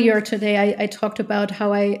think earlier today I talked about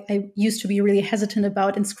how I used to be really hesitant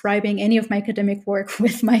about inscribing any of my academic work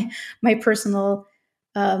with my personal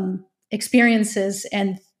experiences.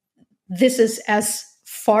 And this is as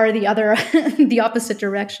far the opposite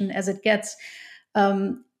direction as it gets.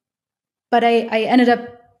 But I ended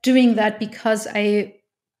up doing that because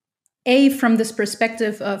from this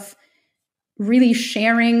perspective of really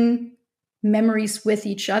sharing memories with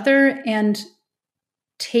each other and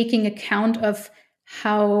taking account of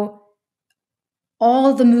how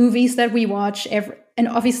all the movies that we watch, and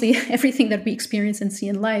obviously everything that we experience and see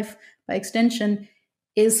in life by extension,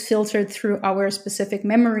 is filtered through our specific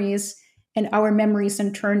memories, and our memories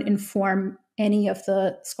in turn inform any of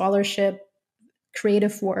the scholarship,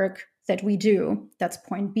 creative work that we do. That's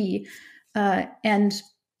point B. And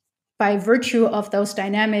by virtue of those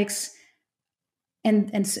dynamics,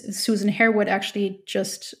 and Susan Harewood actually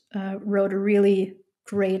just wrote a really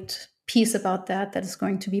great piece about that is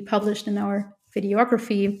going to be published in our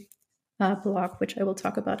Videography blog, which I will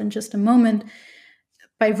talk about in just a moment.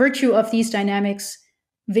 By virtue of these dynamics,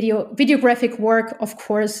 videographic work, of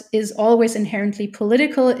course, is always inherently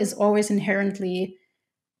political, is always inherently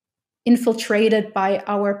infiltrated by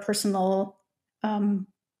our personal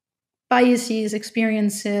biases,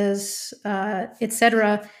 experiences,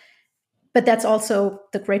 etc. But that's also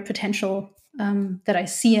the great potential that I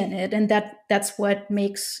see in it, and that's what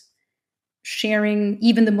makes sharing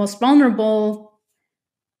even the most vulnerable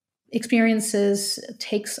experiences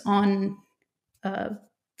takes on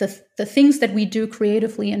the things that we do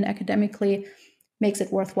creatively and academically makes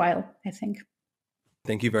it worthwhile, I think.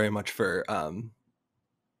 Thank you very much for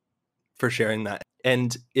sharing that.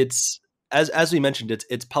 And it's as we mentioned,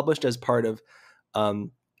 it's published as part of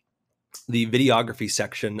the videography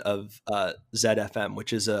section of ZFM,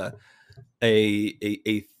 which is a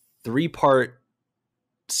 3-part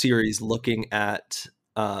series looking at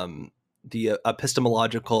the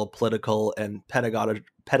epistemological, political, and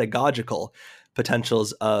pedagogical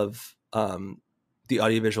potentials of the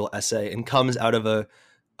audiovisual essay, and comes out of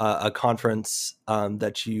a conference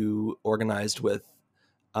that you organized with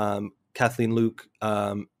Kathleen Luke,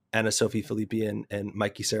 Anna Sophie Filippi, and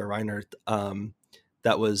Mikey Sarah Reinert.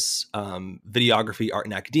 That was Videography, Art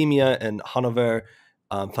and Academia in Hanover,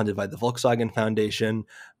 funded by the Volkswagen Foundation.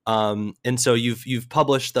 And so you've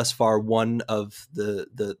published thus far one of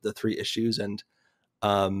the 3 issues, and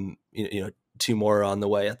you know 2 more on the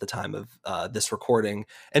way at the time of this recording.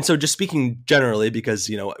 And so just speaking generally, because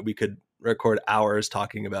we could record hours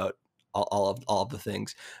talking about all of the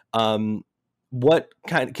things.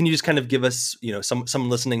 Can you just kind of give us, some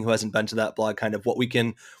listening who hasn't been to that blog, kind of what we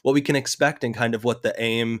can expect, and kind of what the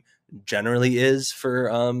aim generally is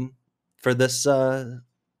for this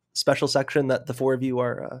special section that the 4 of you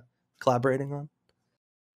are collaborating on?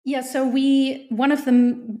 Yeah, so one of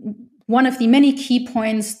the many key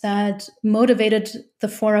points that motivated the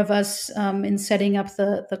 4 of us in setting up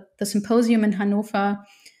the symposium in Hanover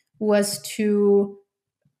was to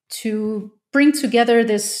bring together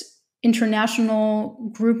this international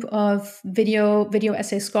group of video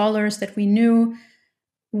essay scholars that we knew,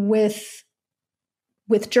 with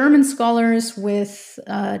German scholars, with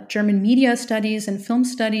German media studies and film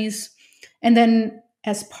studies, and then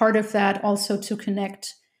as part of that also to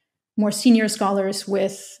connect more senior scholars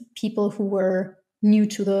with people who were new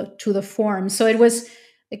to the form. So it was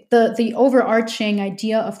like the overarching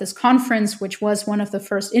idea of this conference, which was one of the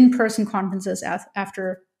first in-person conferences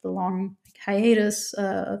after the long hiatus,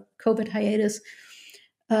 COVID hiatus,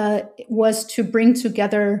 was to bring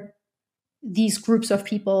together these groups of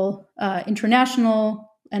people, international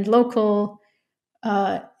and local,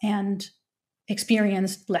 and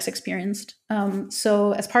experienced, less experienced.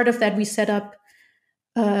 So as part of that, we set up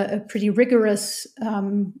a pretty rigorous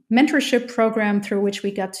mentorship program through which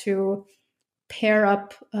we got to pair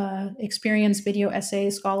up experienced video essay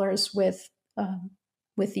scholars with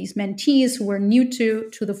these mentees who were new to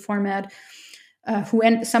the format,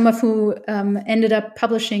 some of who ended up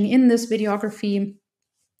publishing in this videography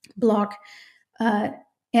blog,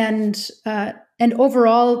 and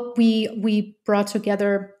overall we brought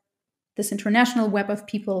together this international web of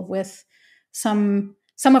people with some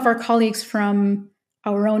of our colleagues from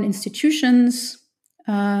our own institutions,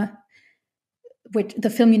 with the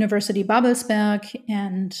Film University Babelsberg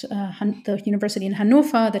and the University in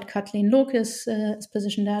Hanover that Kathleen Luke is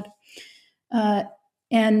positioned at,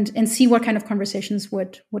 and see what kind of conversations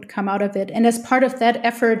would come out of it. And as part of that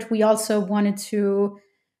effort, we also wanted to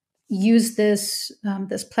use this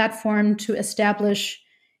platform to establish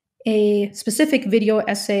a specific video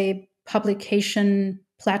essay publication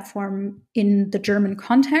platform in the German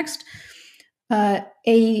context.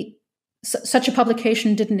 Such a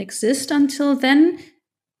publication didn't exist until then.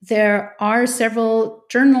 There are several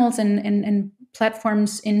journals and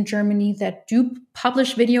platforms in Germany that do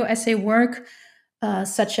publish video essay work,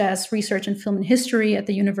 such as Research in Film and History at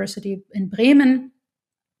the University in Bremen.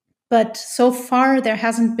 But so far, there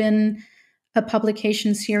hasn't been a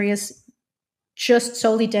publication series just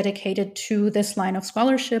solely dedicated to this line of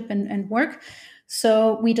scholarship and work.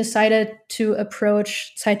 So we decided to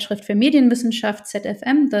approach Zeitschrift für Medienwissenschaft,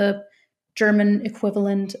 ZFM, the German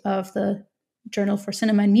equivalent of the Journal for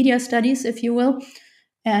Cinema and Media Studies, if you will,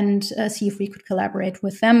 and see if we could collaborate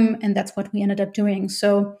with them. And that's what we ended up doing.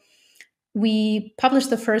 So we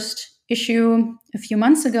published the first issue a few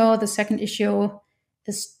months ago. The second issue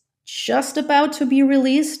is just about to be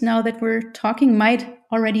released. Now that we're talking, might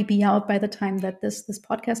already be out by the time that this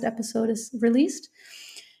podcast episode is released.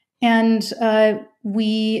 And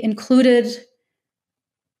we included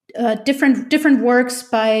different works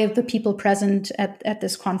by the people present at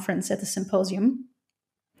this conference, at the symposium,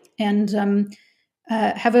 and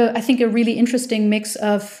have I think a really interesting mix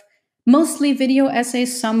of mostly video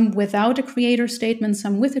essays, some without a creator statement,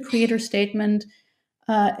 some with a creator statement,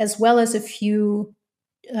 as well as a few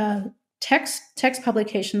text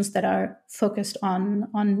publications that are focused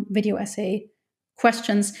on video essay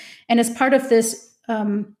questions. And as part of this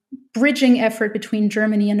bridging effort between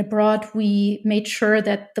Germany and abroad, we made sure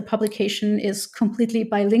that the publication is completely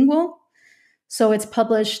bilingual. So it's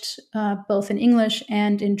published both in English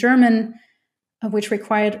and in German, which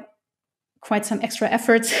required quite some extra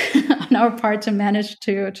efforts on our part to manage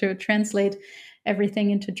to translate everything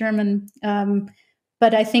into German.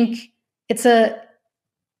 But I think it's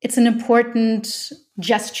an important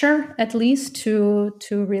gesture, at least, to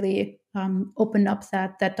really open up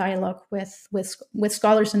that dialogue with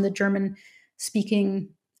scholars in the German speaking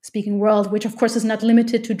world, which of course is not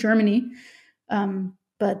limited to Germany,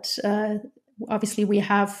 but obviously we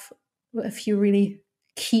have a few really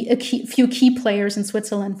few key players in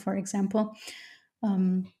Switzerland, for example.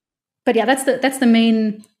 But yeah, that's the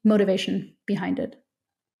main motivation behind it.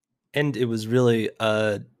 And it was really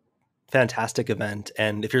a fantastic event.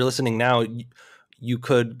 And if you're listening now, you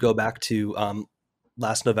could go back to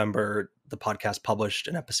last November. The podcast published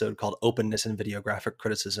an episode called Openness in Videographic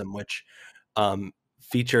Criticism, which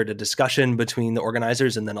featured a discussion between the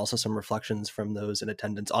organizers and then also some reflections from those in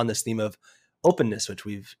attendance on this theme of openness, which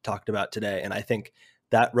we've talked about today. And I think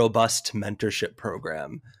that robust mentorship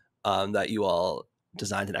program that you all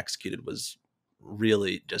designed and executed was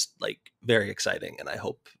really just like very exciting. And I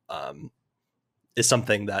hope is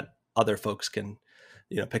something that other folks can,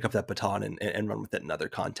 pick up that baton and run with it in other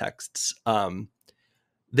contexts.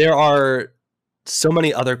 There are so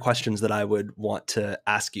many other questions that I would want to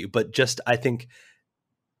ask you, but just, I think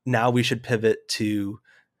now we should pivot to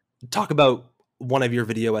talk about one of your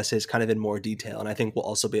video essays kind of in more detail. And I think we'll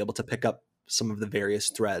also be able to pick up some of the various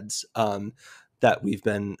threads that we've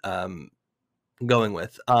been going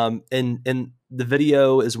with. And the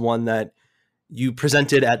video is one that you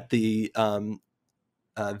presented at the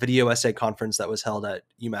video essay conference that was held at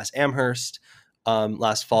UMass Amherst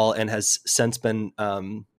last fall and has since been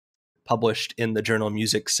published in the journal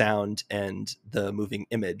Music, Sound, and the Moving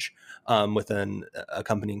Image with an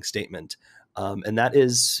accompanying statement. And that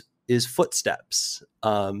is Footsteps.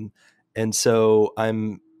 And so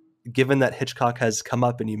given that Hitchcock has come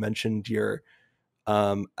up and you mentioned your,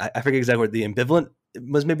 I forget exactly what the ambivalent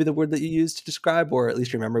was maybe the word that you used to describe, or at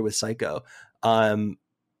least remember with Psycho. I'm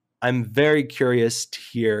very curious to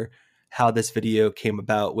hear how this video came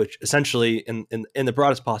about, which essentially in the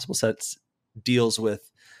broadest possible sense deals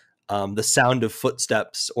with the sound of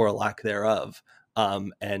footsteps or a lack thereof,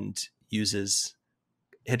 and uses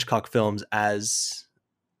Hitchcock films as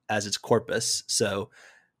its corpus. So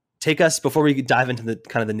take us, before we dive into the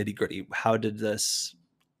kind of the nitty gritty, how did this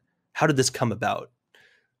come about?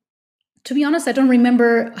 To be honest, I don't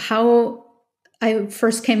remember how I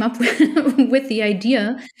first came up with the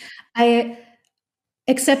idea.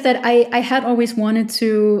 Except that I had always wanted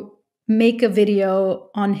to make a video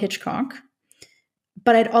on Hitchcock,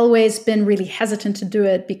 but I'd always been really hesitant to do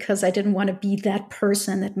it because I didn't want to be that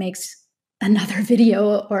person that makes another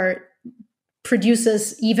video or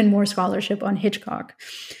produces even more scholarship on Hitchcock,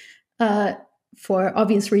 for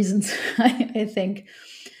obvious reasons, I think.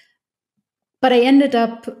 But I ended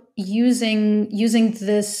up using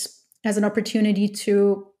this as an opportunity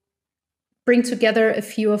to bring together a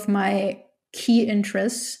few of my key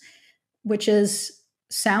interests, which is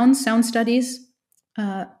sound studies.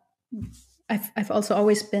 I've also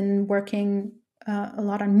always been working a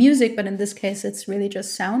lot on music, but in this case, it's really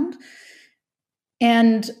just sound.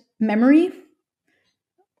 And memory,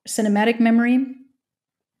 cinematic memory.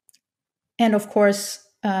 And of course,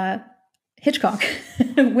 Hitchcock,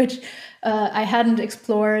 which I hadn't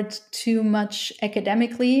explored too much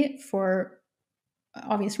academically for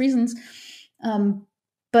obvious reasons,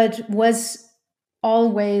 but was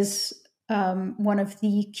always one of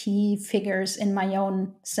the key figures in my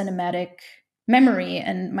own cinematic memory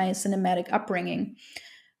and my cinematic upbringing,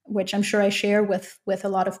 which I'm sure I share with a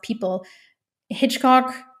lot of people.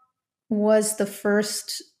 Hitchcock was the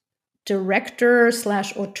first director /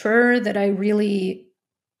 auteur that I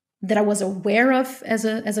was aware of as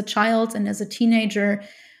a child and as a teenager,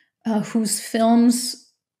 whose films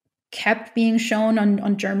kept being shown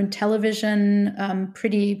on German television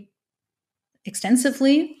pretty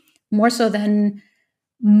extensively, more so than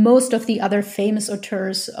most of the other famous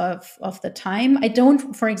auteurs of the time.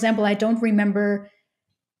 For example, I don't remember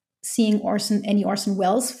seeing any Orson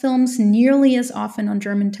Welles films nearly as often on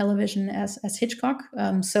German television as Hitchcock.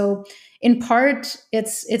 So in part,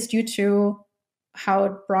 it's due to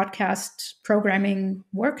how broadcast programming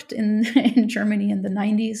worked in Germany in the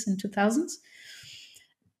 90s and 2000s.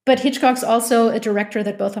 But Hitchcock's also a director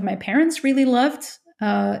that both of my parents really loved,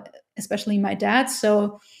 especially my dad.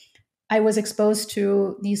 So I was exposed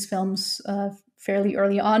to these films fairly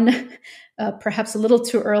early on, perhaps a little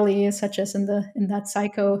too early, such as in that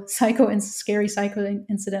scary psycho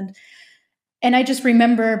incident. And I just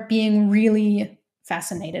remember being really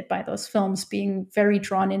fascinated by those films, being very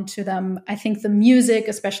drawn into them. I think the music,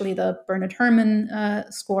 especially the Bernard Herrmann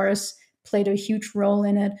scores, played a huge role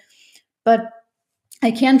in it. But I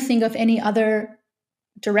can't think of any other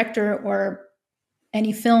director or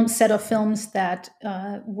any set of films that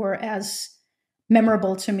were as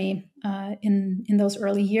memorable to me in those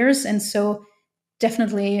early years. And so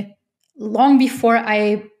definitely long before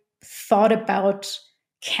I thought about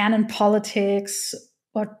canon politics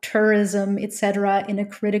or tourism, etc., in a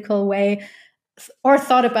critical way, or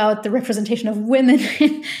thought about the representation of women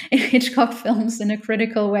in Hitchcock films in a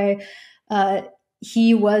critical way,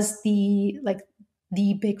 he was the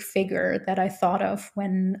big figure that I thought of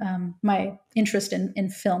when my interest in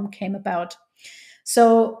film came about.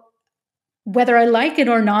 So whether I like it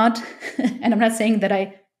or not, and I'm not saying that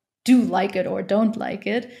I do like it or don't like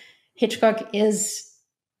it, Hitchcock is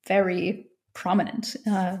very prominent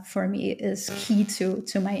for me, is key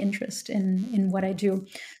to my interest in what I do.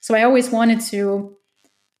 So I always wanted to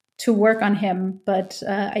work on him, but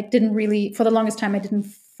I didn't really, for the longest time, I didn't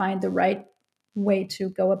find the right way to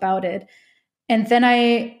go about it. And then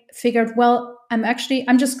I figured, well, I'm actually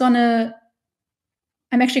going to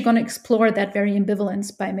explore that very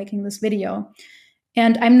ambivalence by making this video.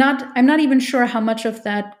 And I'm not even sure how much of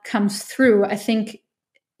that comes through. I think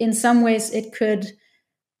in some ways it could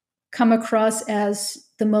come across as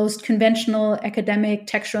the most conventional academic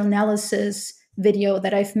textual analysis video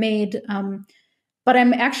that I've made. But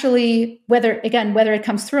I'm actually, whether it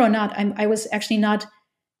comes through or not, I was actually not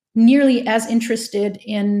nearly as interested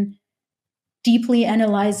in deeply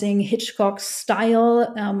analyzing Hitchcock's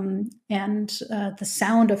style and the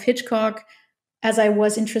sound of Hitchcock as I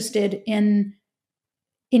was interested in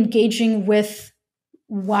engaging with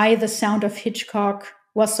why the sound of Hitchcock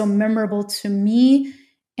was so memorable to me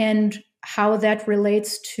and how that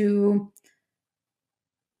relates to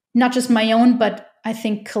not just my own, but I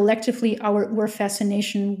think collectively our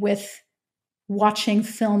fascination with watching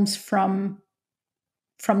films from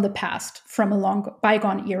the past, from a long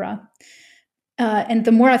bygone era. And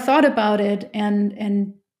the more I thought about it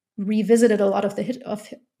and revisited a lot of the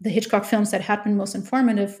Hitchcock films that had been most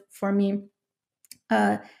informative for me,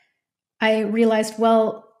 I realized,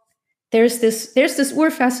 well, there's this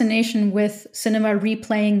fascination with cinema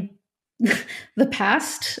replaying the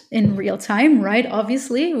past in real time, right?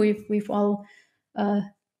 Obviously, we've all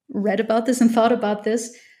read about this and thought about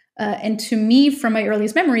this. And to me, from my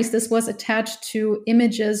earliest memories, this was attached to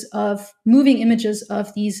moving images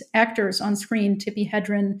of these actors on screen, Tippi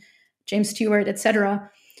Hedren, James Stewart,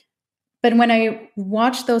 etc. But when I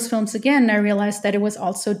watched those films again, I realized that it was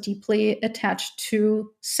also deeply attached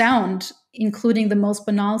to sound, including the most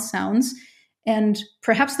banal sounds. And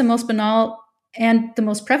perhaps the most banal and the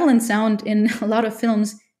most prevalent sound in a lot of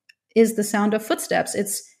films is the sound of footsteps.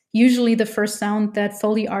 It's usually the first sound that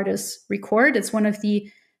Foley artists record. It's one of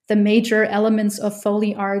the major elements of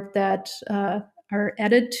Foley art that are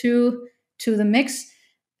added to the mix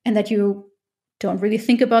and that you don't really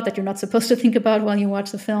think about, that you're not supposed to think about while you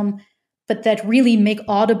watch the film, but that really make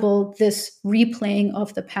audible this replaying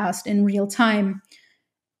of the past in real time.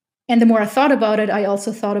 And the more I thought about it, I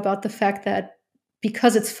also thought about the fact that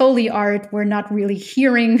because it's Foley art, we're not really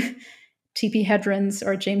hearing Tippi Hedren's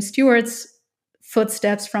or James Stewart's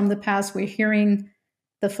footsteps from the past. We're hearing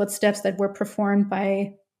the footsteps that were performed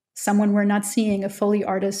by someone we're not seeing, a Foley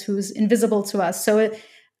artist who's invisible to us. So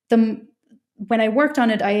when I worked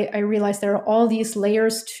on it, I realized there are all these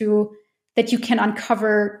layers that you can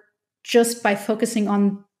uncover just by focusing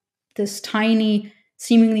on this tiny,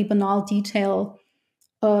 seemingly banal detail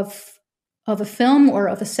of a film or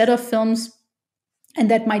of a set of films.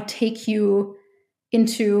 And that might take you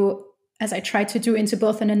into, as I tried to do, into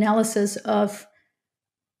both an analysis of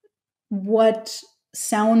what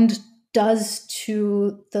sound does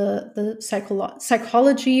to the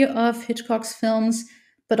psychology of Hitchcock's films,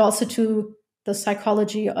 but also to the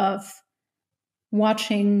psychology of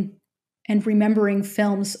watching and remembering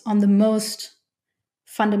films on the most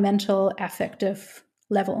fundamental affective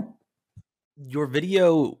level. Your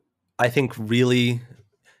video, I think, really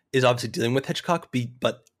is obviously dealing with Hitchcock,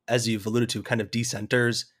 but as you've alluded to, kind of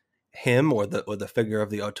decenters him or the figure of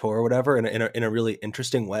the auteur or whatever in a really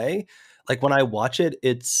interesting way. Like when I watch it,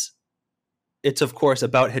 it's of course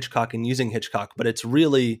about Hitchcock and using Hitchcock, but it's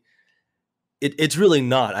really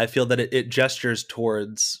not. I feel that it gestures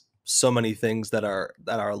towards so many things that are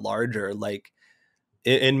larger. Like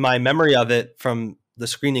in my memory of it from the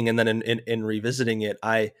screening, and then in revisiting it,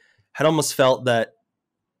 I had almost felt that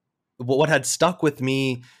what had stuck with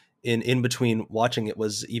me in between watching it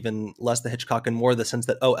was even less the Hitchcock and more the sense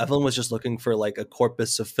that, oh, Evelyn was just looking for like a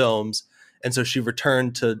corpus of films. And so she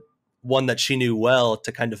returned to one that she knew well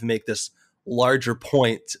to kind of make this larger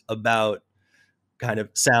point about kind of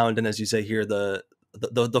sound. And as you say here, the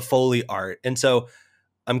Foley art. And so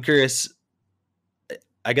I'm curious,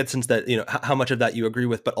 I get the sense that, you know, how much of that you agree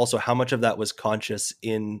with, but also how much of that was conscious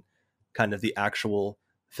in kind of the actual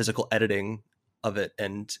physical editing of it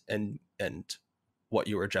and what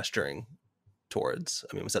you were gesturing towards.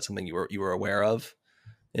 I mean, was that something you were aware of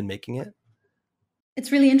in making it?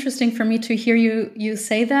 It's really interesting for me to hear you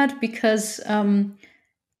say that, because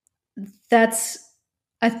that's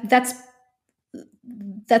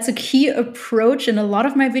a key approach in a lot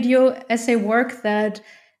of my video essay work that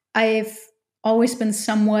I've always been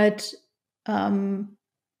somewhat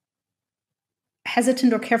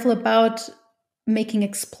hesitant or careful about making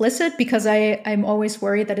explicit, because I'm always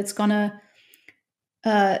worried that it's gonna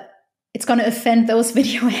offend those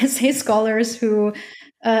video essay scholars who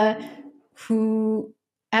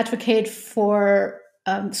advocate for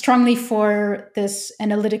strongly for this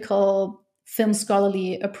analytical film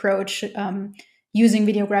scholarly approach, using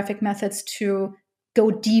videographic methods to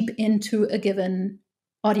go deep into a given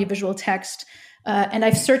audiovisual text. And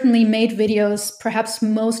I've certainly made videos, perhaps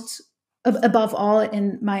most above all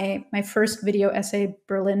in my first video essay,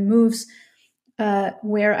 Berlin Moves,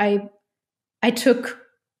 where I took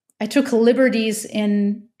liberties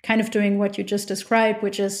in kind of doing what you just described,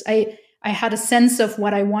 which is I had a sense of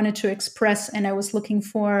what I wanted to express, and I was looking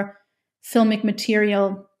for filmic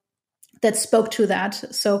material that spoke to that.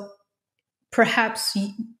 So perhaps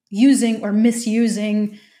using or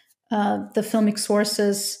misusing the filmic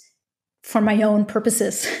sources for my own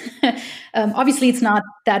purposes. Obviously, it's not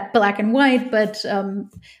that black and white, but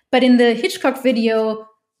in the Hitchcock video,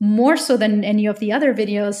 more so than any of the other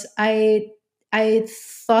videos, I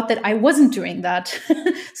thought that I wasn't doing that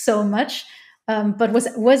so much, but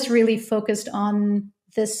was really focused on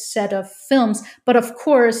this set of films. But of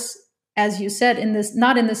course, as you said,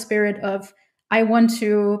 not in the spirit of I want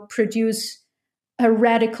to produce a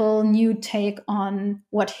radical new take on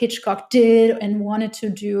what Hitchcock did and wanted to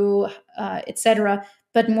do, etc.,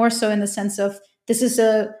 but more so in the sense of this is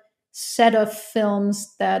a set of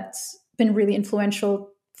films that's been really influential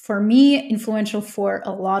for me, influential for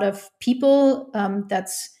a lot of people.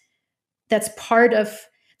 That's part of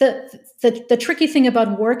the tricky thing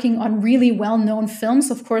about working on really well-known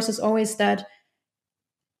films, of course, is always that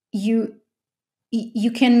you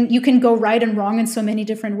can go right and wrong in so many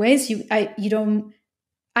different ways.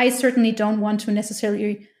 I certainly don't want to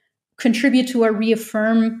necessarily contribute to or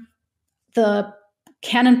reaffirm the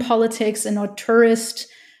canon politics and auteurist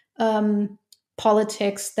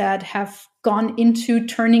politics that have gone into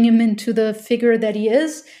turning him into the figure that he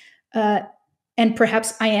is. And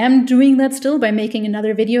perhaps I am doing that still by making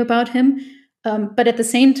another video about him. But at the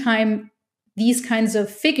same time, these kinds of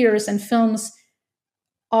figures and films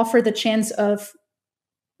offer the chance of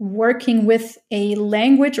working with a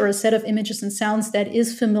language or a set of images and sounds that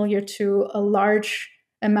is familiar to a large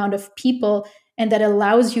amount of people, and that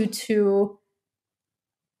allows you to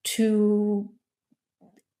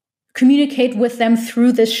communicate with them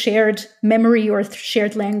through this shared memory or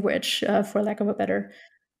shared language, for lack of a better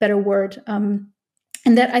word.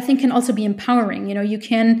 And that I think can also be empowering. You know, you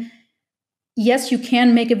can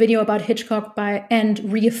make a video about Hitchcock and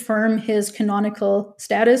reaffirm his canonical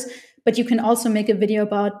status, but you can also make a video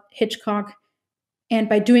about Hitchcock and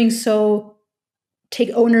by doing so take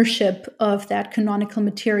ownership of that canonical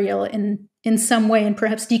material in some way and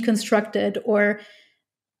perhaps deconstruct it, or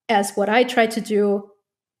as what I try to do,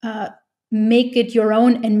 make it your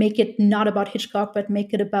own and make it not about Hitchcock, but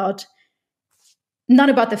make it not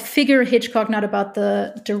about the figure Hitchcock, not about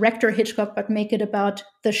the director Hitchcock, but make it about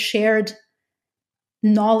the shared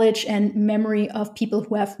knowledge and memory of people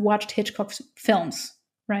who have watched Hitchcock's films,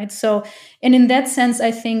 right? So, and in that sense,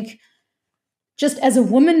 I think just as a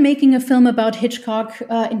woman making a film about Hitchcock,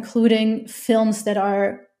 including films that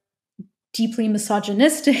are deeply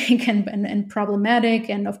misogynistic and problematic,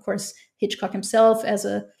 and of course, Hitchcock himself as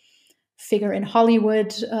a figure in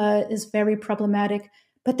Hollywood is very problematic.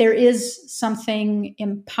 But there is something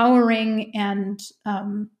empowering and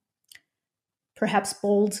perhaps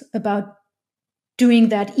bold about doing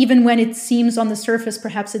that, even when it seems on the surface,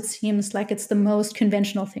 perhaps it seems like it's the most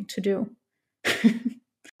conventional thing to do.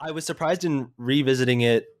 I was surprised in revisiting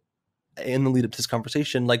it in the lead up to this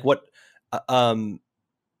conversation, like what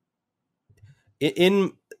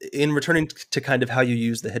in in returning to kind of how you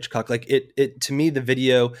use the Hitchcock, like it to me, the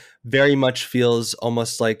video very much feels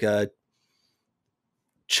almost like a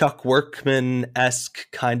Chuck Workman-esque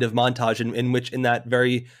kind of montage in which in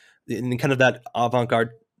kind of that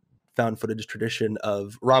avant-garde found footage tradition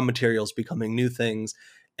of raw materials becoming new things.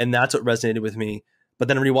 And that's what resonated with me. But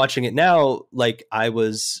then rewatching it now, like I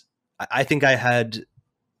think I had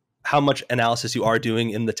how much analysis you are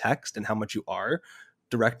doing in the text and how much you are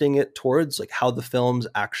directing it towards like how the films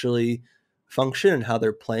actually function and how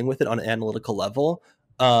they're playing with it on an analytical level.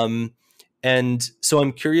 And so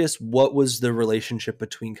I'm curious, what was the relationship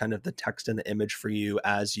between kind of the text and the image for you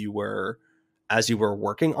as you were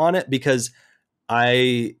working on it? Because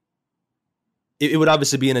it would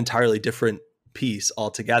obviously be an entirely different piece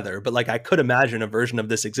altogether, but like I could imagine a version of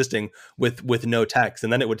this existing with no text,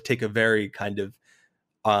 and then it would take a very kind of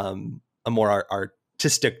a more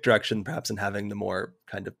artistic direction, perhaps, in having the more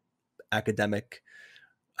kind of academic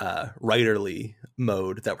writerly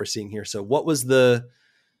mode that we're seeing here. So what was the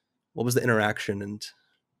interaction and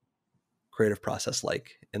creative process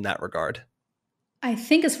like in that regard? I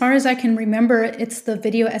think as far as I can remember, it's the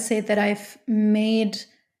video essay that I've made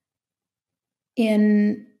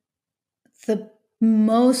in the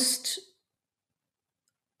most,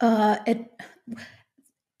 I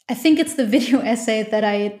think it's the video essay that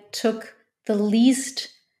I took the least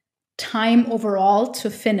time overall to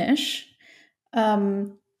finish.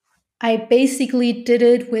 I basically did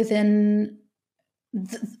it within,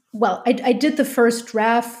 I did the first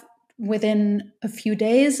draft within a few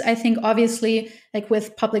days. I think obviously like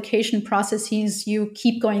with publication processes, you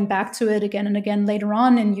keep going back to it again and again later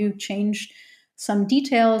on, and you change some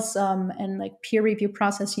details, and like peer review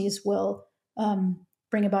processes will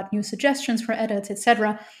bring about new suggestions for edits,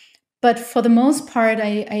 etc. But for the most part,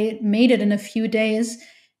 I made it in a few days,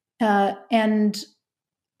 and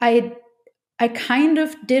I kind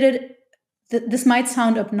of did it. This might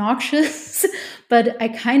sound obnoxious, but I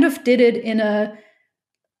kind of did it in a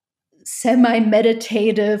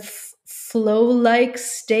semi-meditative flow-like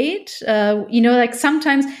state. Like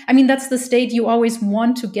sometimes, I mean, that's the state you always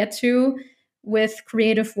want to get to with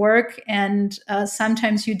creative work, and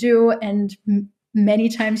sometimes you do, and many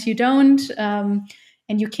times you don't, and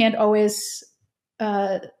you can't always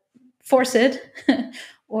force it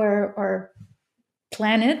or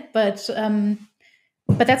plan it, but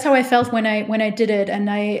that's how I felt when I did it. And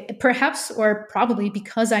I perhaps, or probably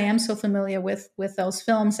because I am so familiar with those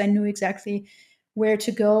films, I knew exactly where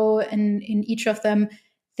to go, and in each of them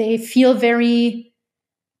they feel very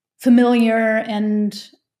familiar and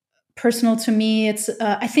personal to me. It's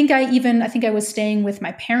I think I was staying with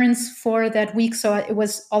my parents for that week, so it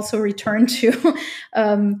was also a return to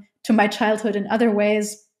my childhood in other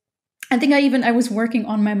ways. I think I was working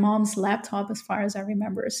on my mom's laptop, as far as I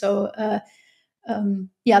remember. So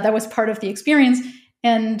that was part of the experience.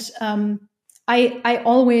 And I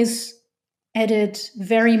always edit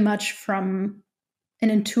very much from an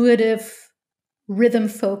intuitive,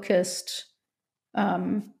 rhythm-focused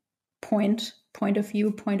point of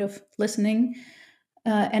view, point of listening.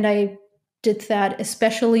 And I did that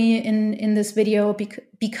especially in this video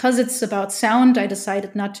because it's about sound. I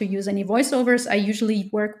decided not to use any voiceovers. I usually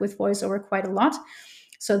work with voiceover quite a lot.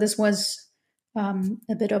 So this was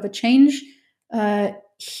a bit of a change.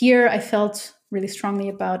 Here I felt really strongly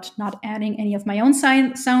about not adding any of my own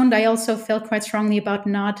sound. I also felt quite strongly about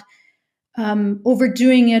not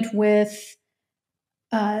overdoing it with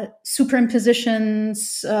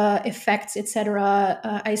superimpositions, effects,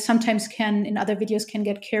 etc. I sometimes in other videos, can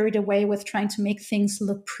get carried away with trying to make things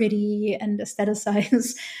look pretty and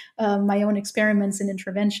aestheticize my own experiments and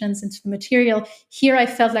interventions into the material. Here, I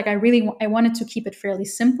felt like I wanted to keep it fairly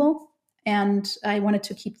simple, and I wanted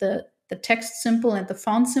to keep the text simple and the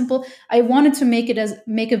font simple. I wanted to make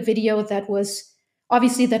a video that was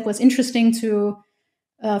interesting to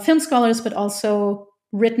film scholars, but also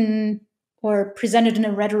written or presented in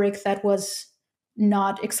a rhetoric that was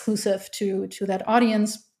not exclusive to that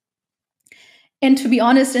audience. And to be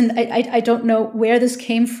honest, and I don't know where this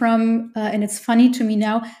came from, and it's funny to me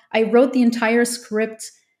now, I wrote the entire script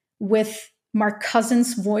with Mark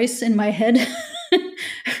Cousin's voice in my head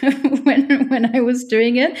when I was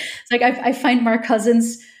doing it. It's like I find Mark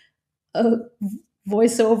Cousin's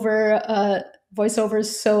voiceover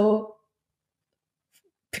so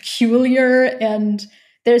peculiar, and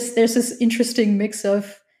there's this interesting mix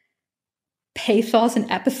of pathos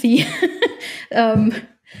and apathy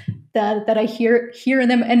that I hear in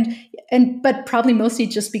them, but probably mostly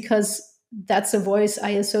just because that's a voice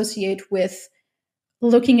I associate with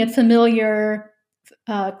looking at familiar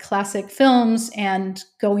classic films and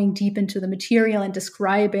going deep into the material and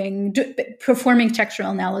performing textual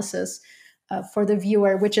analysis for the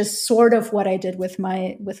viewer, which is sort of what I did with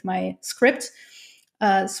my script.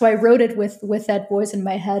 So I wrote it with that voice in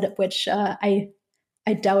my head, which I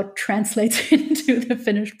doubt translates into the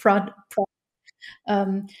finished product.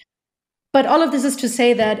 But all of this is to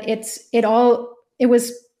say that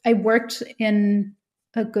I worked in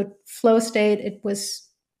a good flow state.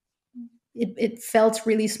 It felt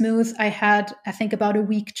really smooth. I had, I think, about a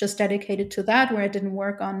week just dedicated to that, where I didn't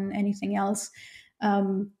work on anything else.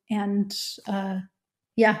 Yeah,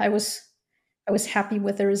 I was happy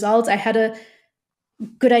with the results. I had a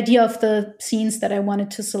good idea of the scenes that I wanted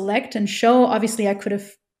to select and show. Obviously, I could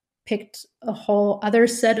have picked a whole other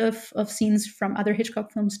set of scenes from other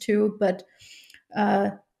Hitchcock films too, but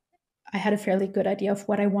I had a fairly good idea of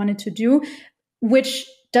what I wanted to do, which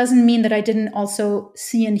doesn't mean that I didn't also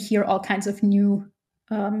see and hear all kinds of new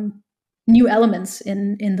elements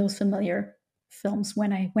in those familiar films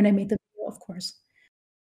when I made the video, of course.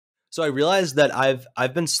 So I realized that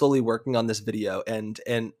I've been slowly working on this video and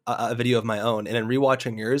a video of my own, and in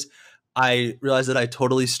rewatching yours, I realized that I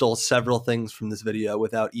totally stole several things from this video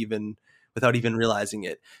without even realizing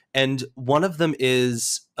it. And one of them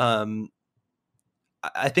is I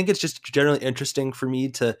think it's just generally interesting for me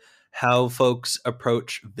to how folks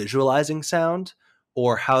approach visualizing sound,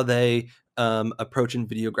 or how they approach in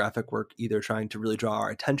videographic work, either trying to really draw our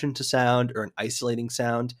attention to sound or an isolating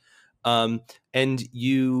sound. And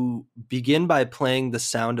you begin by playing the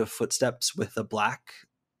sound of footsteps with a black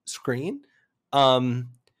screen. When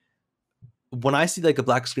I see like a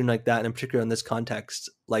black screen like that, and in particular in this context,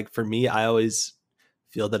 like for me, I always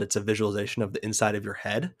feel that it's a visualization of the inside of your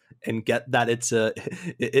head, and get that it's a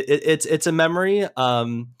memory.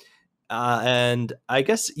 And I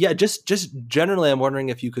guess, yeah, just generally, I'm wondering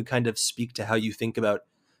if you could kind of speak to how you think about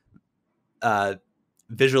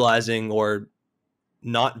visualizing or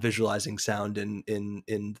not visualizing sound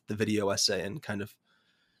in the video essay, and kind of,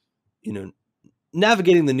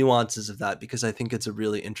 navigating the nuances of that, because I think it's a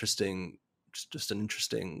really interesting, just an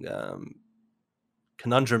interesting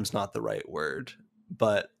conundrum's not the right word,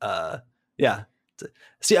 but yeah.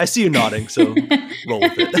 See, I see you nodding, so roll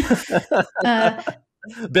with it.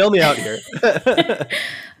 Bail me out here.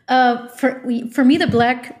 For me,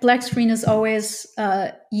 the black screen is always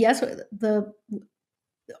yes,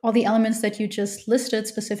 all the elements that you just listed,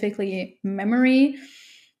 specifically memory.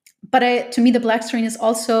 But to me, the black screen is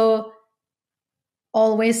also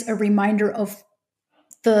always a reminder of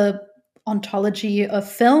the ontology of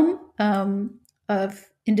film, of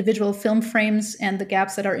individual film frames, and the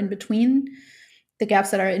gaps that are in between,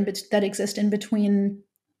 that exist in between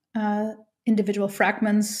individual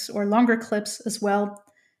fragments or longer clips as well,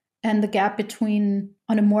 and the gap between,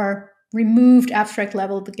 on a more removed abstract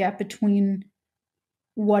level, the gap between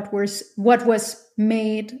what was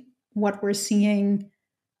made, what we're seeing,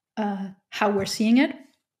 how we're seeing it.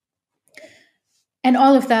 And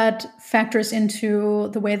all of that factors into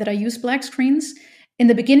the way that I use black screens. In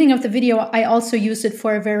the beginning of the video, I also used it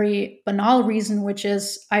for a very banal reason, which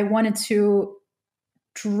is I wanted to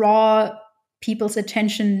draw people's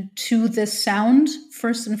attention to this sound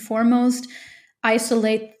first and foremost,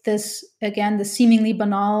 isolate this, again, the seemingly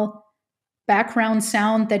banal background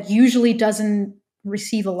sound that usually doesn't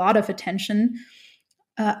receive a lot of attention,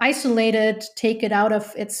 isolate it, take it out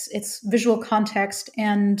of its visual context,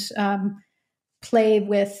 and play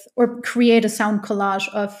with or create a sound collage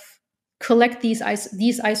collect these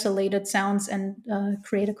isolated sounds and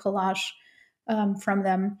create a collage from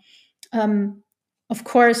them. Of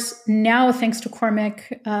course, now, thanks to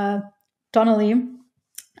Cormac Donnelly,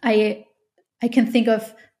 I can think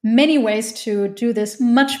of many ways to do this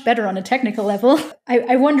much better on a technical level.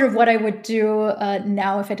 I wonder what I would do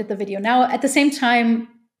now if I did the video now. At the same time,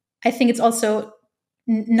 I think it's also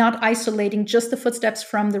not isolating just the footsteps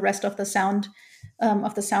from the rest of the sound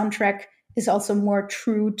of the soundtrack is also more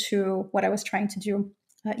true to what I was trying to do,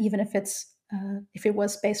 even if it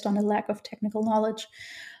was based on a lack of technical knowledge.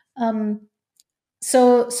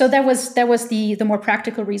 So that was the more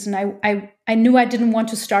practical reason. I knew I didn't want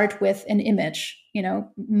to start with an image.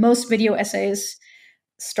 Most video essays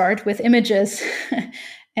start with images,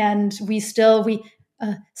 and we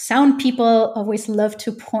sound people always love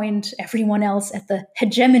to point everyone else at the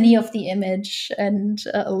hegemony of the image and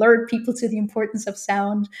alert people to the importance of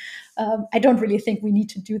sound. I don't really think we need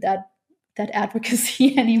to do that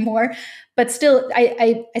advocacy anymore, but still,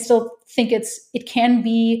 I still think it can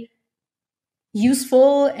be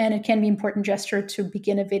useful, and it can be an important gesture to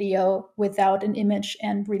begin a video without an image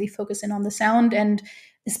and really focus in on the sound. And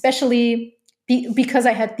especially because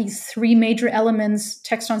I had these three major elements: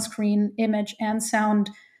 text on screen, image, and sound.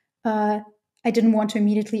 I didn't want to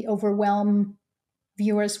immediately overwhelm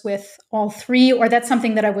viewers with all three, or that's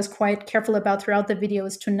something that I was quite careful about throughout the video,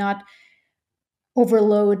 is to not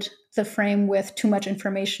overload the frame with too much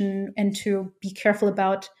information and to be careful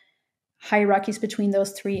about hierarchies between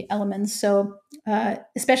those three elements. So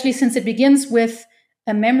especially since it begins with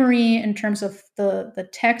a memory in terms of the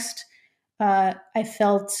text, I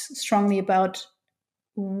felt strongly about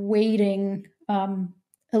waiting a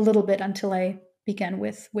little bit until I began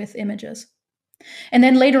with images. And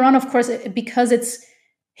then later on, of course, because it's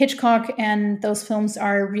Hitchcock and those films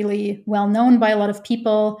are really well known by a lot of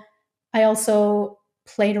people, I also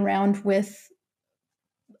played around with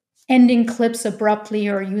ending clips abruptly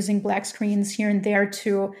or using black screens here and there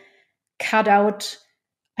to cut out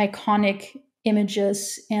iconic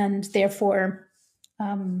images and therefore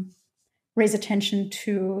raise attention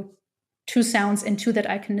to sounds and to that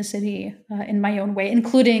iconicity in my own way,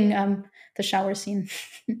 including the shower scene.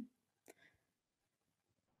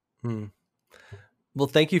 Well,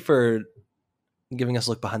 thank you for giving us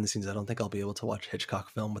a look behind the scenes. I don't think I'll be able to watch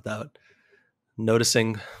Hitchcock film without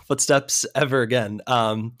noticing footsteps ever again.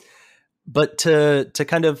 But to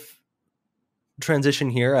kind of transition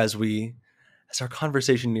here as our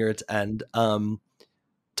conversation near its end,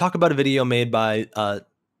 talk about a video made by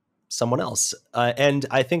someone else. And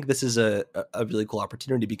I think this is a really cool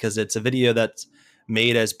opportunity because it's a video that's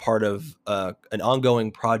made as part of an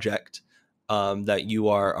ongoing project that you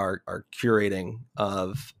are curating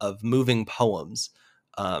of moving poems,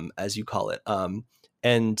 as you call it.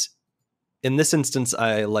 And in this instance,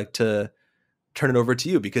 I like to turn it over to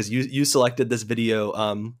you because you selected this video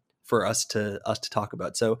for us to talk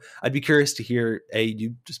about. So I'd be curious to hear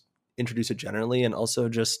you just introduce it generally, and also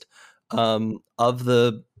just of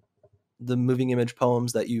the moving image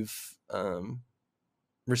poems that you've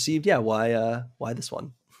received. Yeah, why this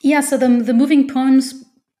one? Yeah, so the moving poems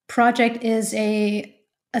project is a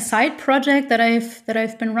side project that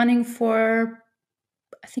I've been running for,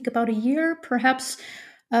 I think, about a year, perhaps,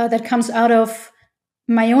 that comes out of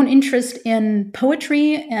my own interest in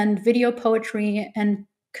poetry and video poetry, and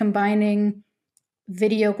combining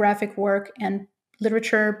videographic work and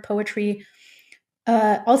literature poetry.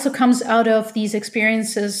 Also comes out of these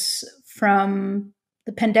experiences from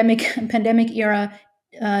the pandemic era,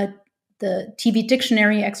 the TV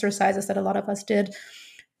dictionary exercises that a lot of us did,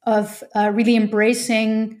 of really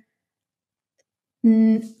embracing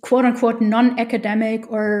quote unquote non-academic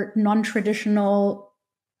or non-traditional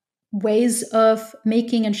ways of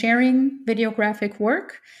making and sharing videographic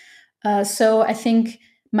work. So I think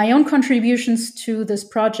my own contributions to this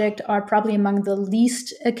project are probably among the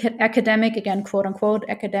least academic, again, quote unquote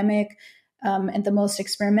academic, and the most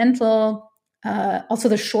experimental, also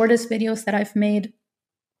the shortest videos that I've made.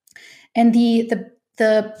 And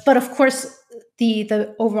but of course,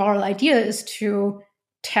 the overall idea is to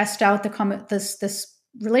test out this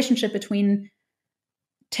relationship between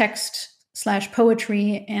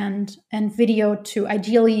text/poetry and video, to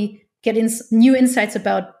ideally get new insights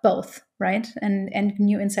about both, right? And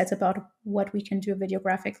new insights about what we can do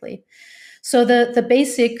videographically. So the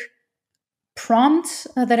basic prompt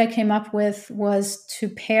that I came up with was to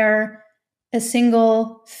pair a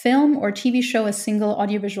single film or TV show, a single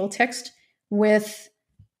audiovisual text, with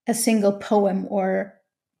a single poem or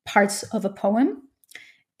parts of a poem.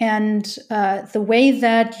 And the way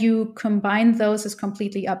that you combine those is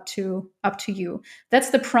completely up to you. That's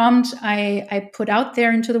the prompt I put out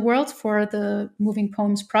there into the world for the Moving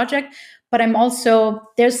Poems project. But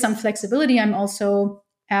there's some flexibility. I'm also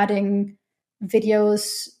adding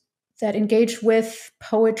videos that engage with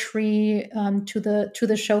poetry to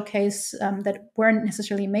the showcase, that weren't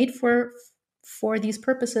necessarily made for these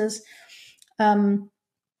purposes. And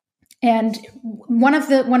one of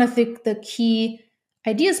the key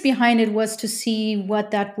ideas behind it was to see what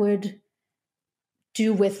that would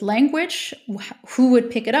do with language, who would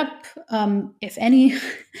pick it up, if any,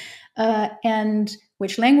 and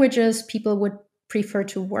which languages people would prefer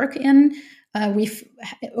to work in. Over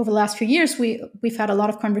the last few years, we've had a lot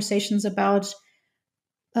of conversations about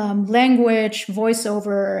language,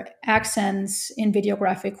 voiceover, accents in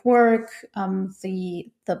videographic work,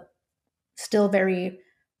 the still very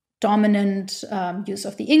dominant use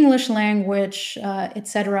of the English language,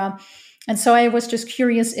 etc. And so I was just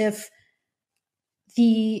curious if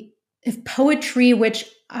poetry, which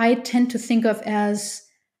I tend to think of as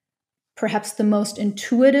perhaps the most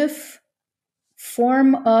intuitive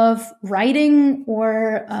form of writing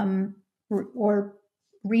or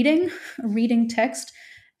reading text,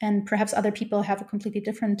 and perhaps other people have a completely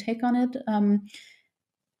different take on it.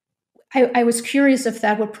 I was curious if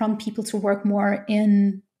that would prompt people to work more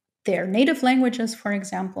in their native languages, for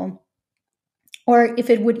example, or if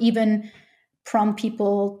it would even prompt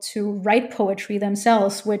people to write poetry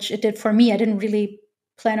themselves, which it did for me. I didn't really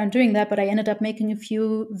plan on doing that, but I ended up making a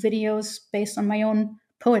few videos based on my own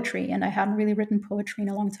poetry, and I hadn't really written poetry in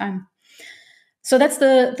a long time. So that's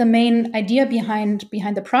the main idea behind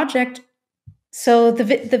the project. So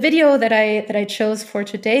the video that I chose for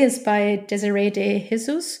today is by Desirée de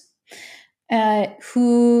Jesús,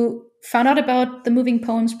 who found out about the Moving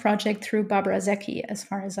Poems project through Barbara Zecchi, as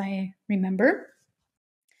far as I remember.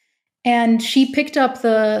 And she picked up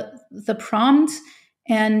the prompt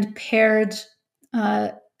and paired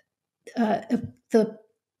the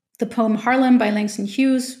poem Harlem by Langston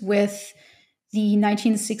Hughes with the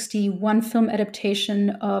 1961 film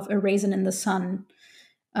adaptation of A Raisin in the Sun.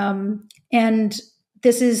 And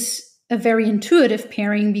this is a very intuitive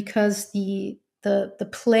pairing because the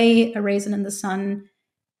play A Raisin in the Sun,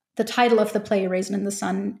 the title of the play A Raisin in the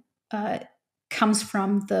Sun, comes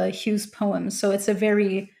from the Hughes poem. So it's a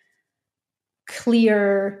very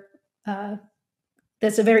clear,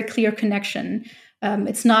 there's a very clear connection.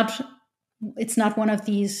 It's not one of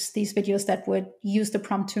these videos that would use the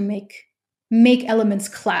prompt to make elements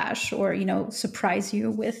clash or, you know, surprise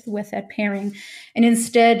you with that pairing. And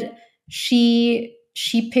instead she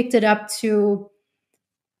picked it up to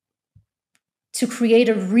create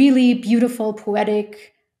a really beautiful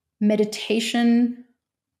poetic meditation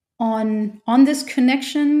on this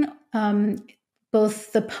connection.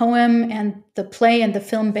 Both the poem and the play and the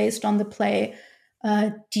film based on the play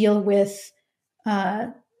deal with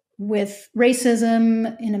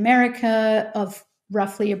racism in America of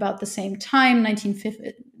roughly about the same time,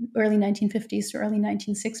 early 1950s to early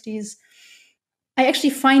 1960s. I actually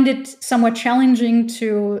find it somewhat challenging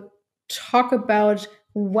to talk about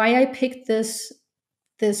why I picked this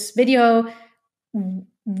video,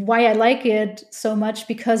 why I like it so much,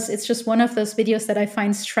 because it's just one of those videos that I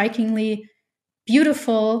find strikingly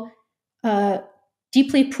beautiful,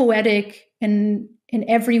 deeply poetic in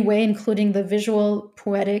every way, including the visual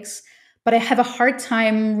poetics. But I have a hard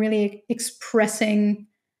time really expressing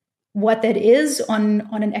what that is on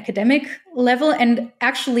an academic level. And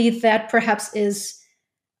actually, that perhaps is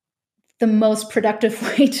the most productive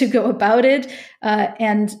way to go about it,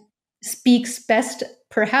 and speaks best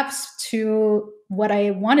perhaps to what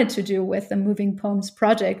I wanted to do with the Moving Poems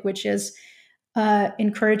project, which is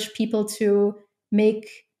encourage people to make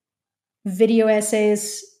video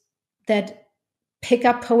essays that pick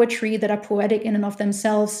up poetry, that are poetic in and of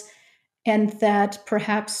themselves, and that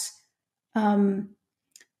perhaps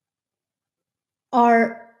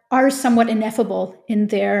are somewhat ineffable in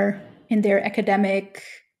their academic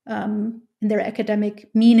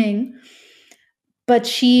meaning. But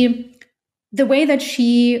the way that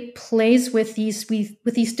she plays with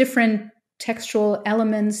these different textual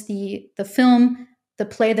elements, the film, the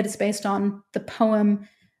play that is based on the poem,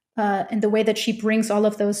 and the way that she brings all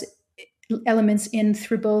of those elements in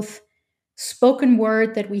through both spoken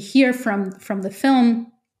word that we hear from the film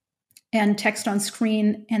and text on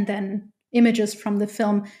screen, and then images from the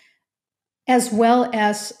film, as well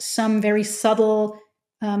as some very subtle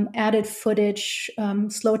added footage,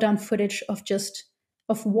 slowed down footage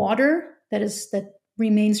of water that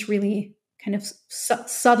remains really kind of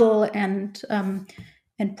subtle and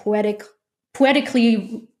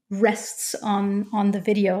poetically rests on the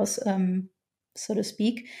videos, so to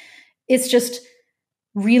speak. It's just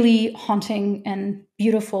really haunting and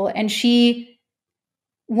beautiful. And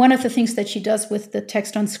one of the things that she does with the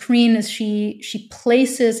text on screen is she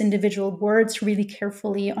places individual words really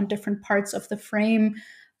carefully on different parts of the frame.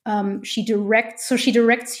 She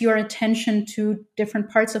directs your attention to different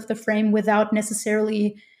parts of the frame without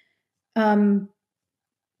necessarily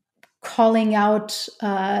calling out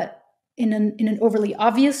in an overly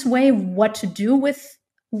obvious way what to do with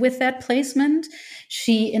that placement.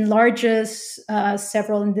 She enlarges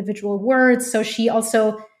several individual words, so she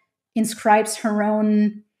also inscribes her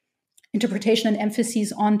own interpretation and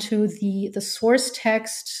emphases onto the source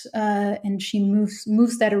text, and she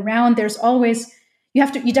moves that around. There's always you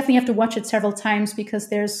definitely have to watch it several times because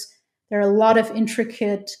there are a lot of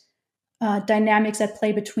intricate dynamics at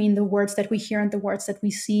play between the words that we hear and the words that we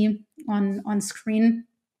see on screen,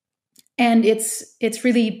 and it's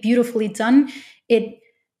really beautifully done.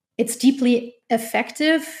 It's deeply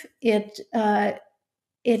effective. It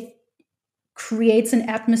creates an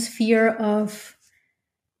atmosphere of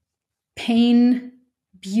pain,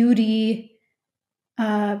 beauty,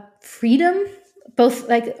 freedom,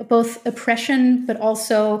 both oppression, but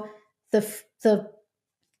also the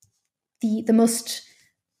most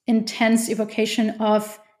intense evocation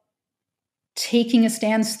of taking a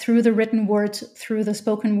stance through the written word, through the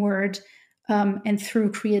spoken word, and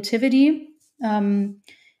through creativity, and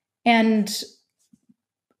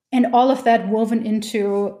all of that woven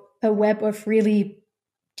into a web of really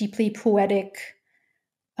deeply poetic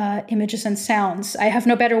images and sounds. I have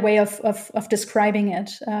no better way of describing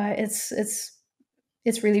it.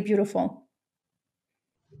 It's really beautiful.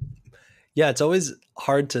 Yeah, it's always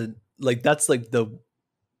hard to like. That's like the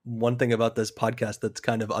one thing about this podcast that's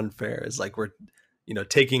kind of unfair is like we're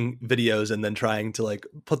taking videos and then trying to like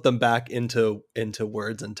put them back into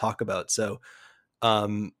words and talk about. So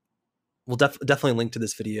we'll definitely link to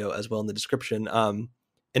this video as well in the description.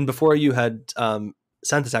 And before you had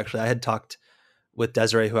sent this, actually I had talked with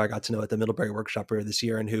Desiree, who I got to know at the Middlebury workshop earlier this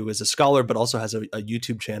year, and who is a scholar but also has a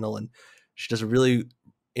YouTube channel, and she does a really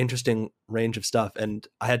interesting range of stuff. And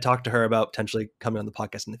I had talked to her about potentially coming on the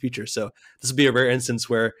podcast in the future. So this will be a rare instance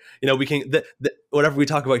where, we can, whatever we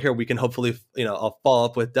talk about here, we can hopefully, I'll follow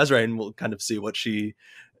up with Desiree and we'll kind of see what she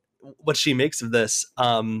makes of this.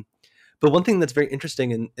 But one thing that's very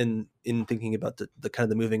interesting in thinking about the kind of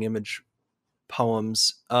the moving image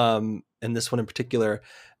poems, and this one in particular,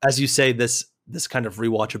 as you say, this kind of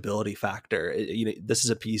rewatchability factor, this is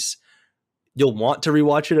a piece you'll want to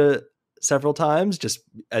rewatch it several times, just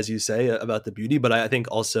as you say about the beauty. But I think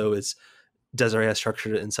also is Desiree has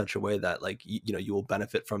structured it in such a way that like, you will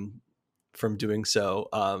benefit from doing so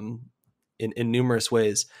in numerous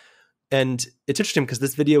ways. And it's interesting because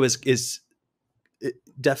this video is it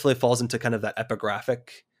definitely falls into kind of that epigraphic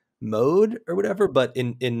mode or whatever, but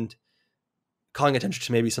in calling attention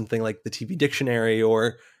to maybe something like the TV dictionary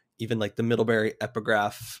or even like the Middlebury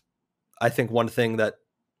epigraph, I think one thing that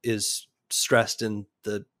is stressed in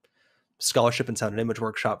the scholarship and sound and image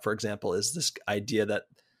workshop, for example, is this idea that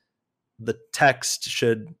the text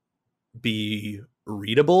should be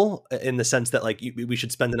readable in the sense that like we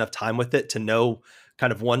should spend enough time with it to know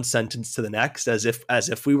kind of one sentence to the next as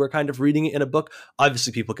if we were kind of reading it in a book.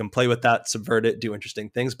 Obviously people can play with that, subvert it, do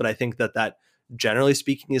interesting things, but I think that generally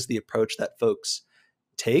speaking is the approach that folks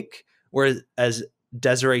take, whereas as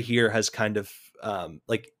Desiree here has kind of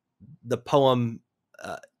like the poem,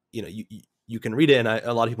 you can read it and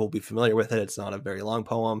a lot of people will be familiar with it. It's not a very long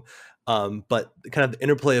poem, but kind of the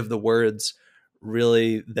interplay of the words,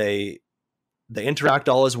 really they interact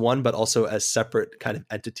all as one, but also as separate kind of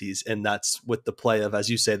entities. And that's with the play of, as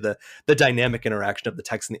you say, the dynamic interaction of the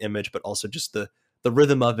text and the image, but also just the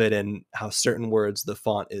rhythm of it and how certain words, the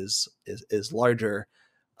font is larger.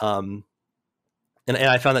 And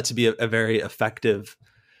I found that to be a very effective,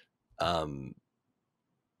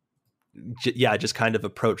 just kind of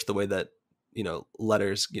approach the way that,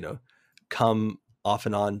 letters, come off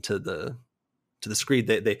and on to the screen.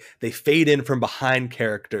 They fade in from behind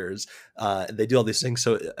characters. They do all these things.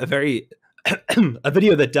 So a very, a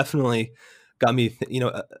video that definitely got me,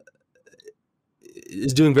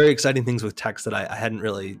 is doing very exciting things with text that I hadn't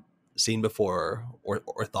really seen before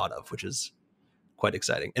or thought of, which is quite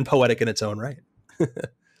exciting and poetic in its own right.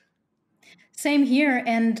 Same here.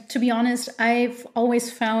 And to be honest, I've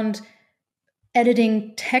always found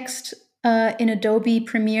editing text in Adobe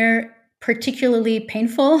Premiere particularly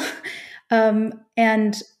painful,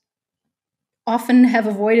 and often have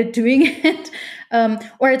avoided doing it,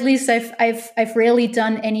 or at least I've rarely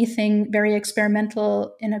done anything very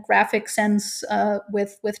experimental in a graphic sense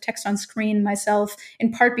with text on screen myself.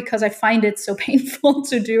 In part because I find it so painful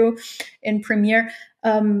to do in Premiere,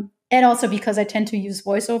 and also because I tend to use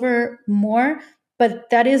voiceover more.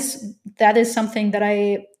 But that is something that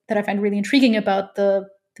I find really intriguing about the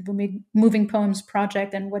Moving Poems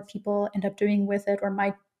project and what people end up doing with it or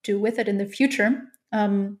might do with it in the future,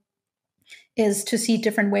 is to see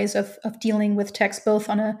different ways of dealing with text, both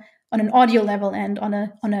on an audio level and on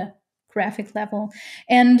a graphic level.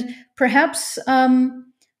 And perhaps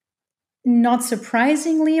not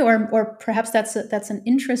surprisingly, or perhaps that's an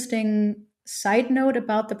interesting side note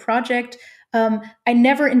about the project. I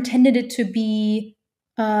never intended it to be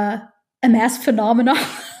a mass phenomenon.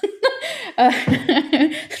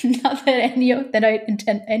 Not that I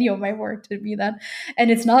intend any of my work to be that, and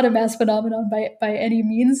it's not a mass phenomenon by any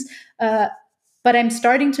means. But I'm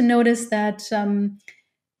starting to notice that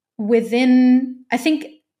within, I think,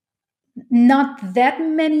 not that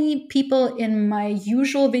many people in my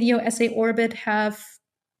usual video essay orbit have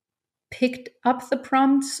picked up the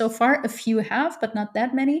prompt so far. A few have, but not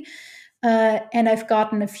that many. And I've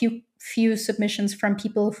gotten a few submissions from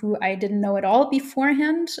people who I didn't know at all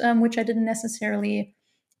beforehand, which I didn't necessarily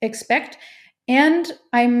expect. And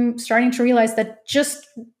I'm starting to realize that just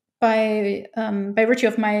by virtue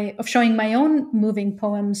of showing my own moving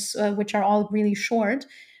poems, which are all really short,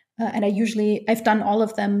 and I've done all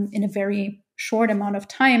of them in a very short amount of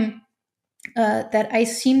time, that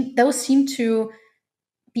those seem to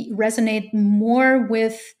resonate more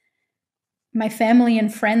with my family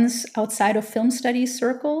and friends outside of film studies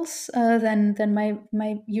circles than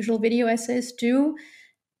my usual video essays do.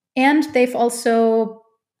 And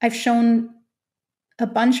I've shown a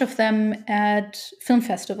bunch of them at film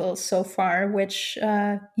festivals so far, which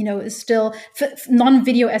is still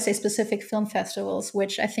non-video essay specific film festivals,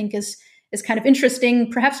 which I think is kind of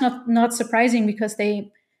interesting. Perhaps not surprising, because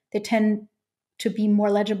they tend to be more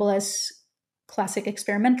legible as classic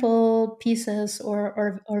experimental pieces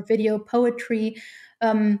or video poetry.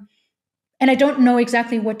 And I don't know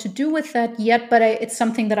exactly what to do with that yet, but it's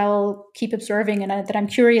something that I'll keep observing and that I'm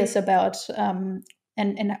curious about. And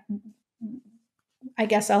I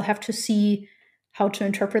guess I'll have to see how to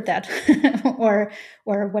interpret that or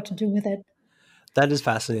what to do with it. That is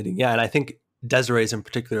fascinating. Yeah. And I think Desiree's in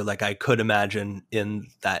particular, like I could imagine in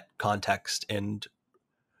that context, and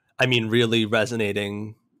I mean, really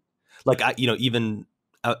resonating, like, even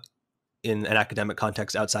out in an academic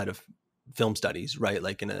context outside of film studies, right?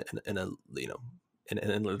 Like in a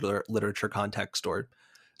literature context or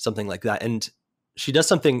something like that. And she does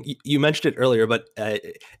something, you mentioned it earlier, but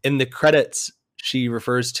in the credits, she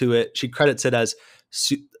credits it as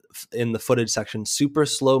in the footage section, super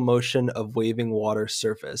slow motion of waving water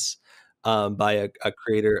surface, by a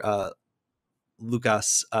creator,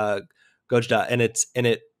 Lucas Gojda, and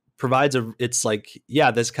it provides it's like,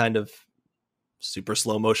 yeah, this kind of super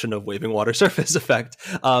slow motion of waving water surface effect,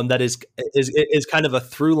 that is kind of a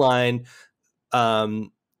through line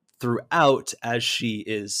throughout, as she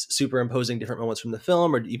is superimposing different moments from the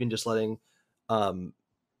film, or even just letting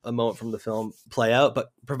a moment from the film play out,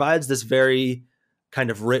 but provides this very kind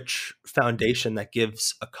of rich foundation that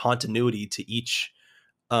gives a continuity to each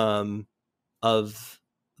of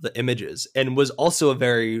the images, and was also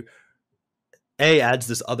adds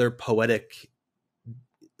this other poetic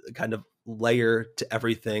kind of layer to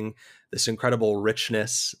everything, this incredible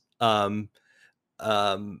richness.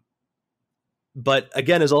 But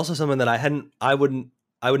again, is also something that I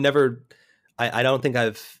don't think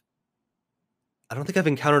I've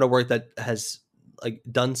encountered a work that has like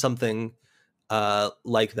done something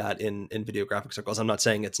like that in videographic circles. I'm not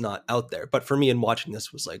saying it's not out there, but for me, in watching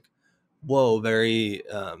this, was like, whoa, very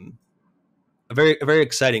very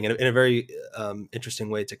exciting, and in a very interesting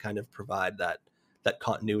way to kind of provide that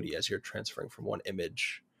continuity as you're transferring from one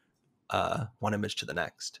image to the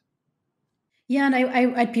next. Yeah, and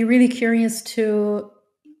I'd be really curious to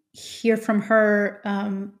hear more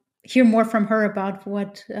from her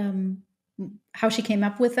about how she came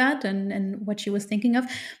up with that and what she was thinking of.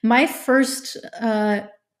 My first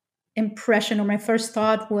impression, or my first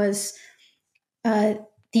thought, was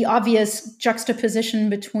the obvious juxtaposition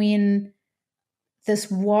between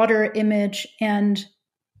this water image and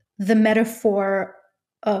the metaphor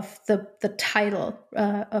of the title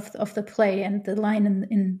of the play, and the line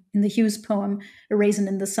in the Hughes poem, "A Raisin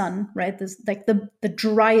in the Sun," right? This, like the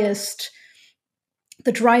driest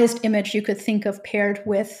image you could think of paired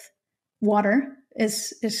with water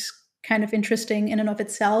is kind of interesting in and of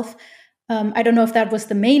itself. I don't know if that was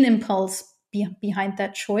the main impulse behind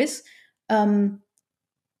that choice,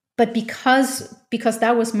 but because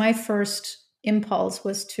that was my first impulse,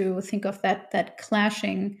 was to think of that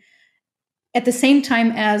clashing, at the same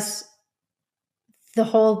time as the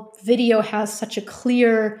whole video has such a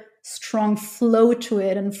clear, strong flow to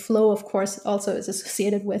it, and flow, of course, also is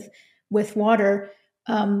associated with water.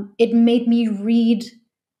 It made me read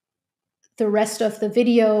the rest of the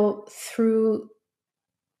video through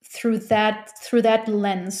that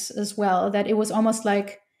lens as well. That it was almost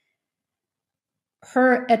like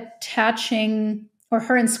her attaching, or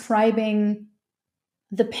her inscribing,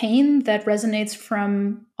 the pain that resonates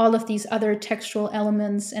from all of these other textual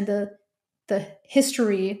elements, and the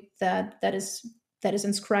history that is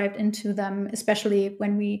inscribed into them, especially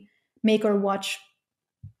when we make or watch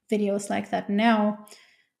videos like that now.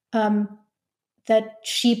 That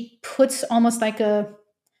she puts almost like I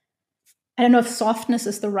don't know if softness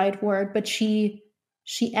is the right word, but she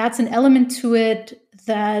adds an element to it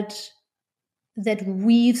that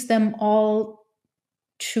weaves them all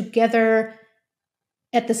together,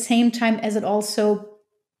 at the same time as it also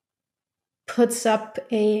puts up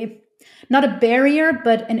not a barrier,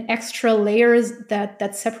 but an extra layer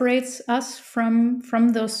that separates us from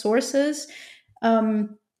those sources,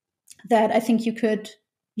 that I think you could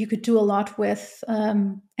do a lot with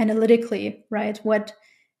analytically, right? What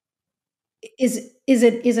is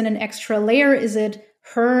it an extra layer? Is it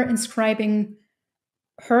her inscribing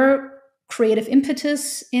her creative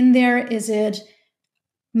impetus in there? Is it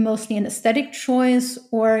mostly an aesthetic choice,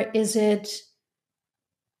 or is it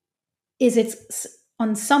is it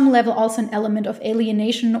on some level also an element of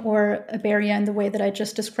alienation or a barrier in the way that I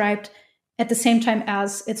just described, at the same time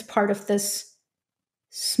as it's part of this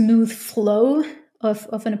smooth flow of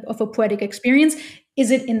a poetic experience?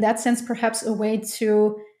 Is it in that sense perhaps a way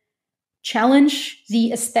to challenge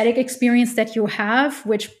the aesthetic experience that you have,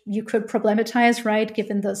 which you could problematize, right,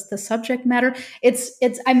 given the subject matter?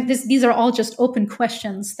 These are all just open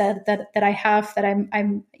questions that I have, that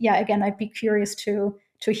I'm again, I'd be curious to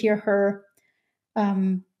hear her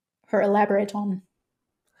elaborate on.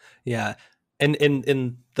 Yeah. And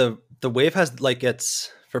in the wave has, like,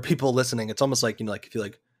 it's for people listening, it's almost like, like if you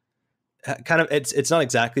like kind of, it's not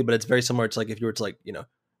exactly, but it's very similar to like if you were to like,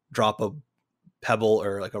 drop a pebble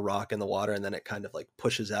or like a rock in the water, and then it kind of like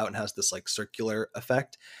pushes out and has this like circular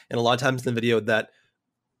effect. And a lot of times in the video, that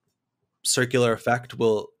circular effect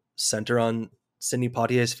will center on Sidney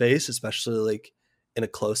Poitier's face, especially like in a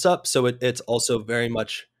close-up. So it's also very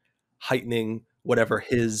much heightening whatever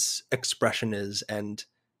his expression is and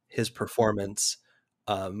his performance,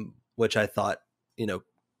 which I thought,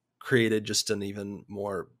 created just an even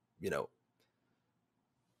more,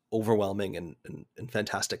 overwhelming and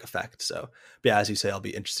fantastic effect. So, but yeah, as you say, I'll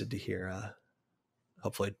be interested to hear,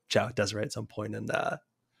 hopefully chat with Desiree at some point and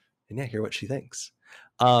yeah, hear what she thinks.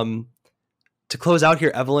 To close out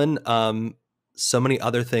here, Evelyn, so many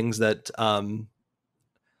other things that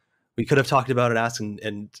we could have talked about and asked,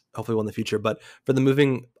 and hopefully will in the future. But for the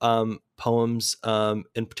moving poems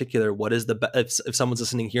in particular, what is if someone's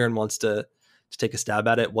listening here and wants to take a stab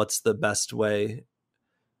at it, what's the best way?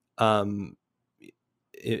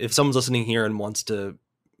 If someone's listening here and wants to,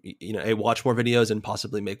 watch more videos and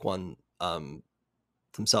possibly make one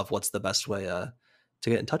themselves, what's the best way to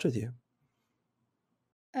get in touch with you?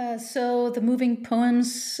 So the Moving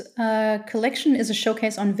Poems collection is a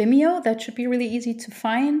showcase on Vimeo. That should be really easy to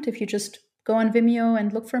find if you just go on Vimeo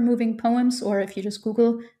and look for Moving Poems, or if you just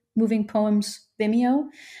Google Moving Poems Vimeo.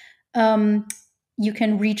 You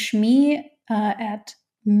can reach me at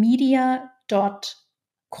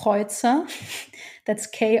media.kreutzer, that's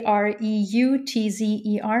KREUTZER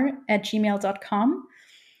 @gmail.com.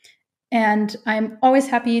 And I'm always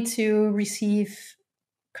happy to receive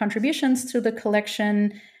contributions to the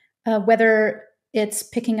collection, whether it's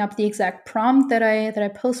picking up the exact prompt that I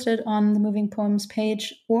posted on the Moving Poems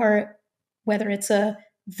page, or whether it's a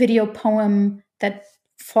video poem that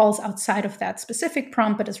falls outside of that specific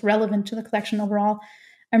prompt but is relevant to the collection overall.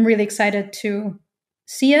 I'm really excited to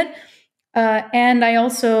see it. And I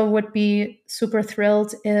also would be super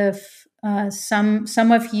thrilled if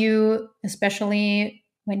some of you, especially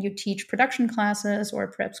when you teach production classes or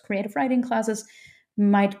perhaps creative writing classes,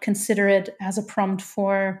 might consider it as a prompt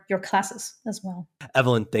for your classes as well.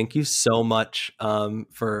 Evelyn, thank you so much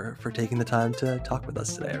for taking the time to talk with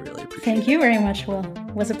us today. I really appreciate it. Thank you very much, Will.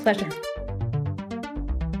 It was a pleasure.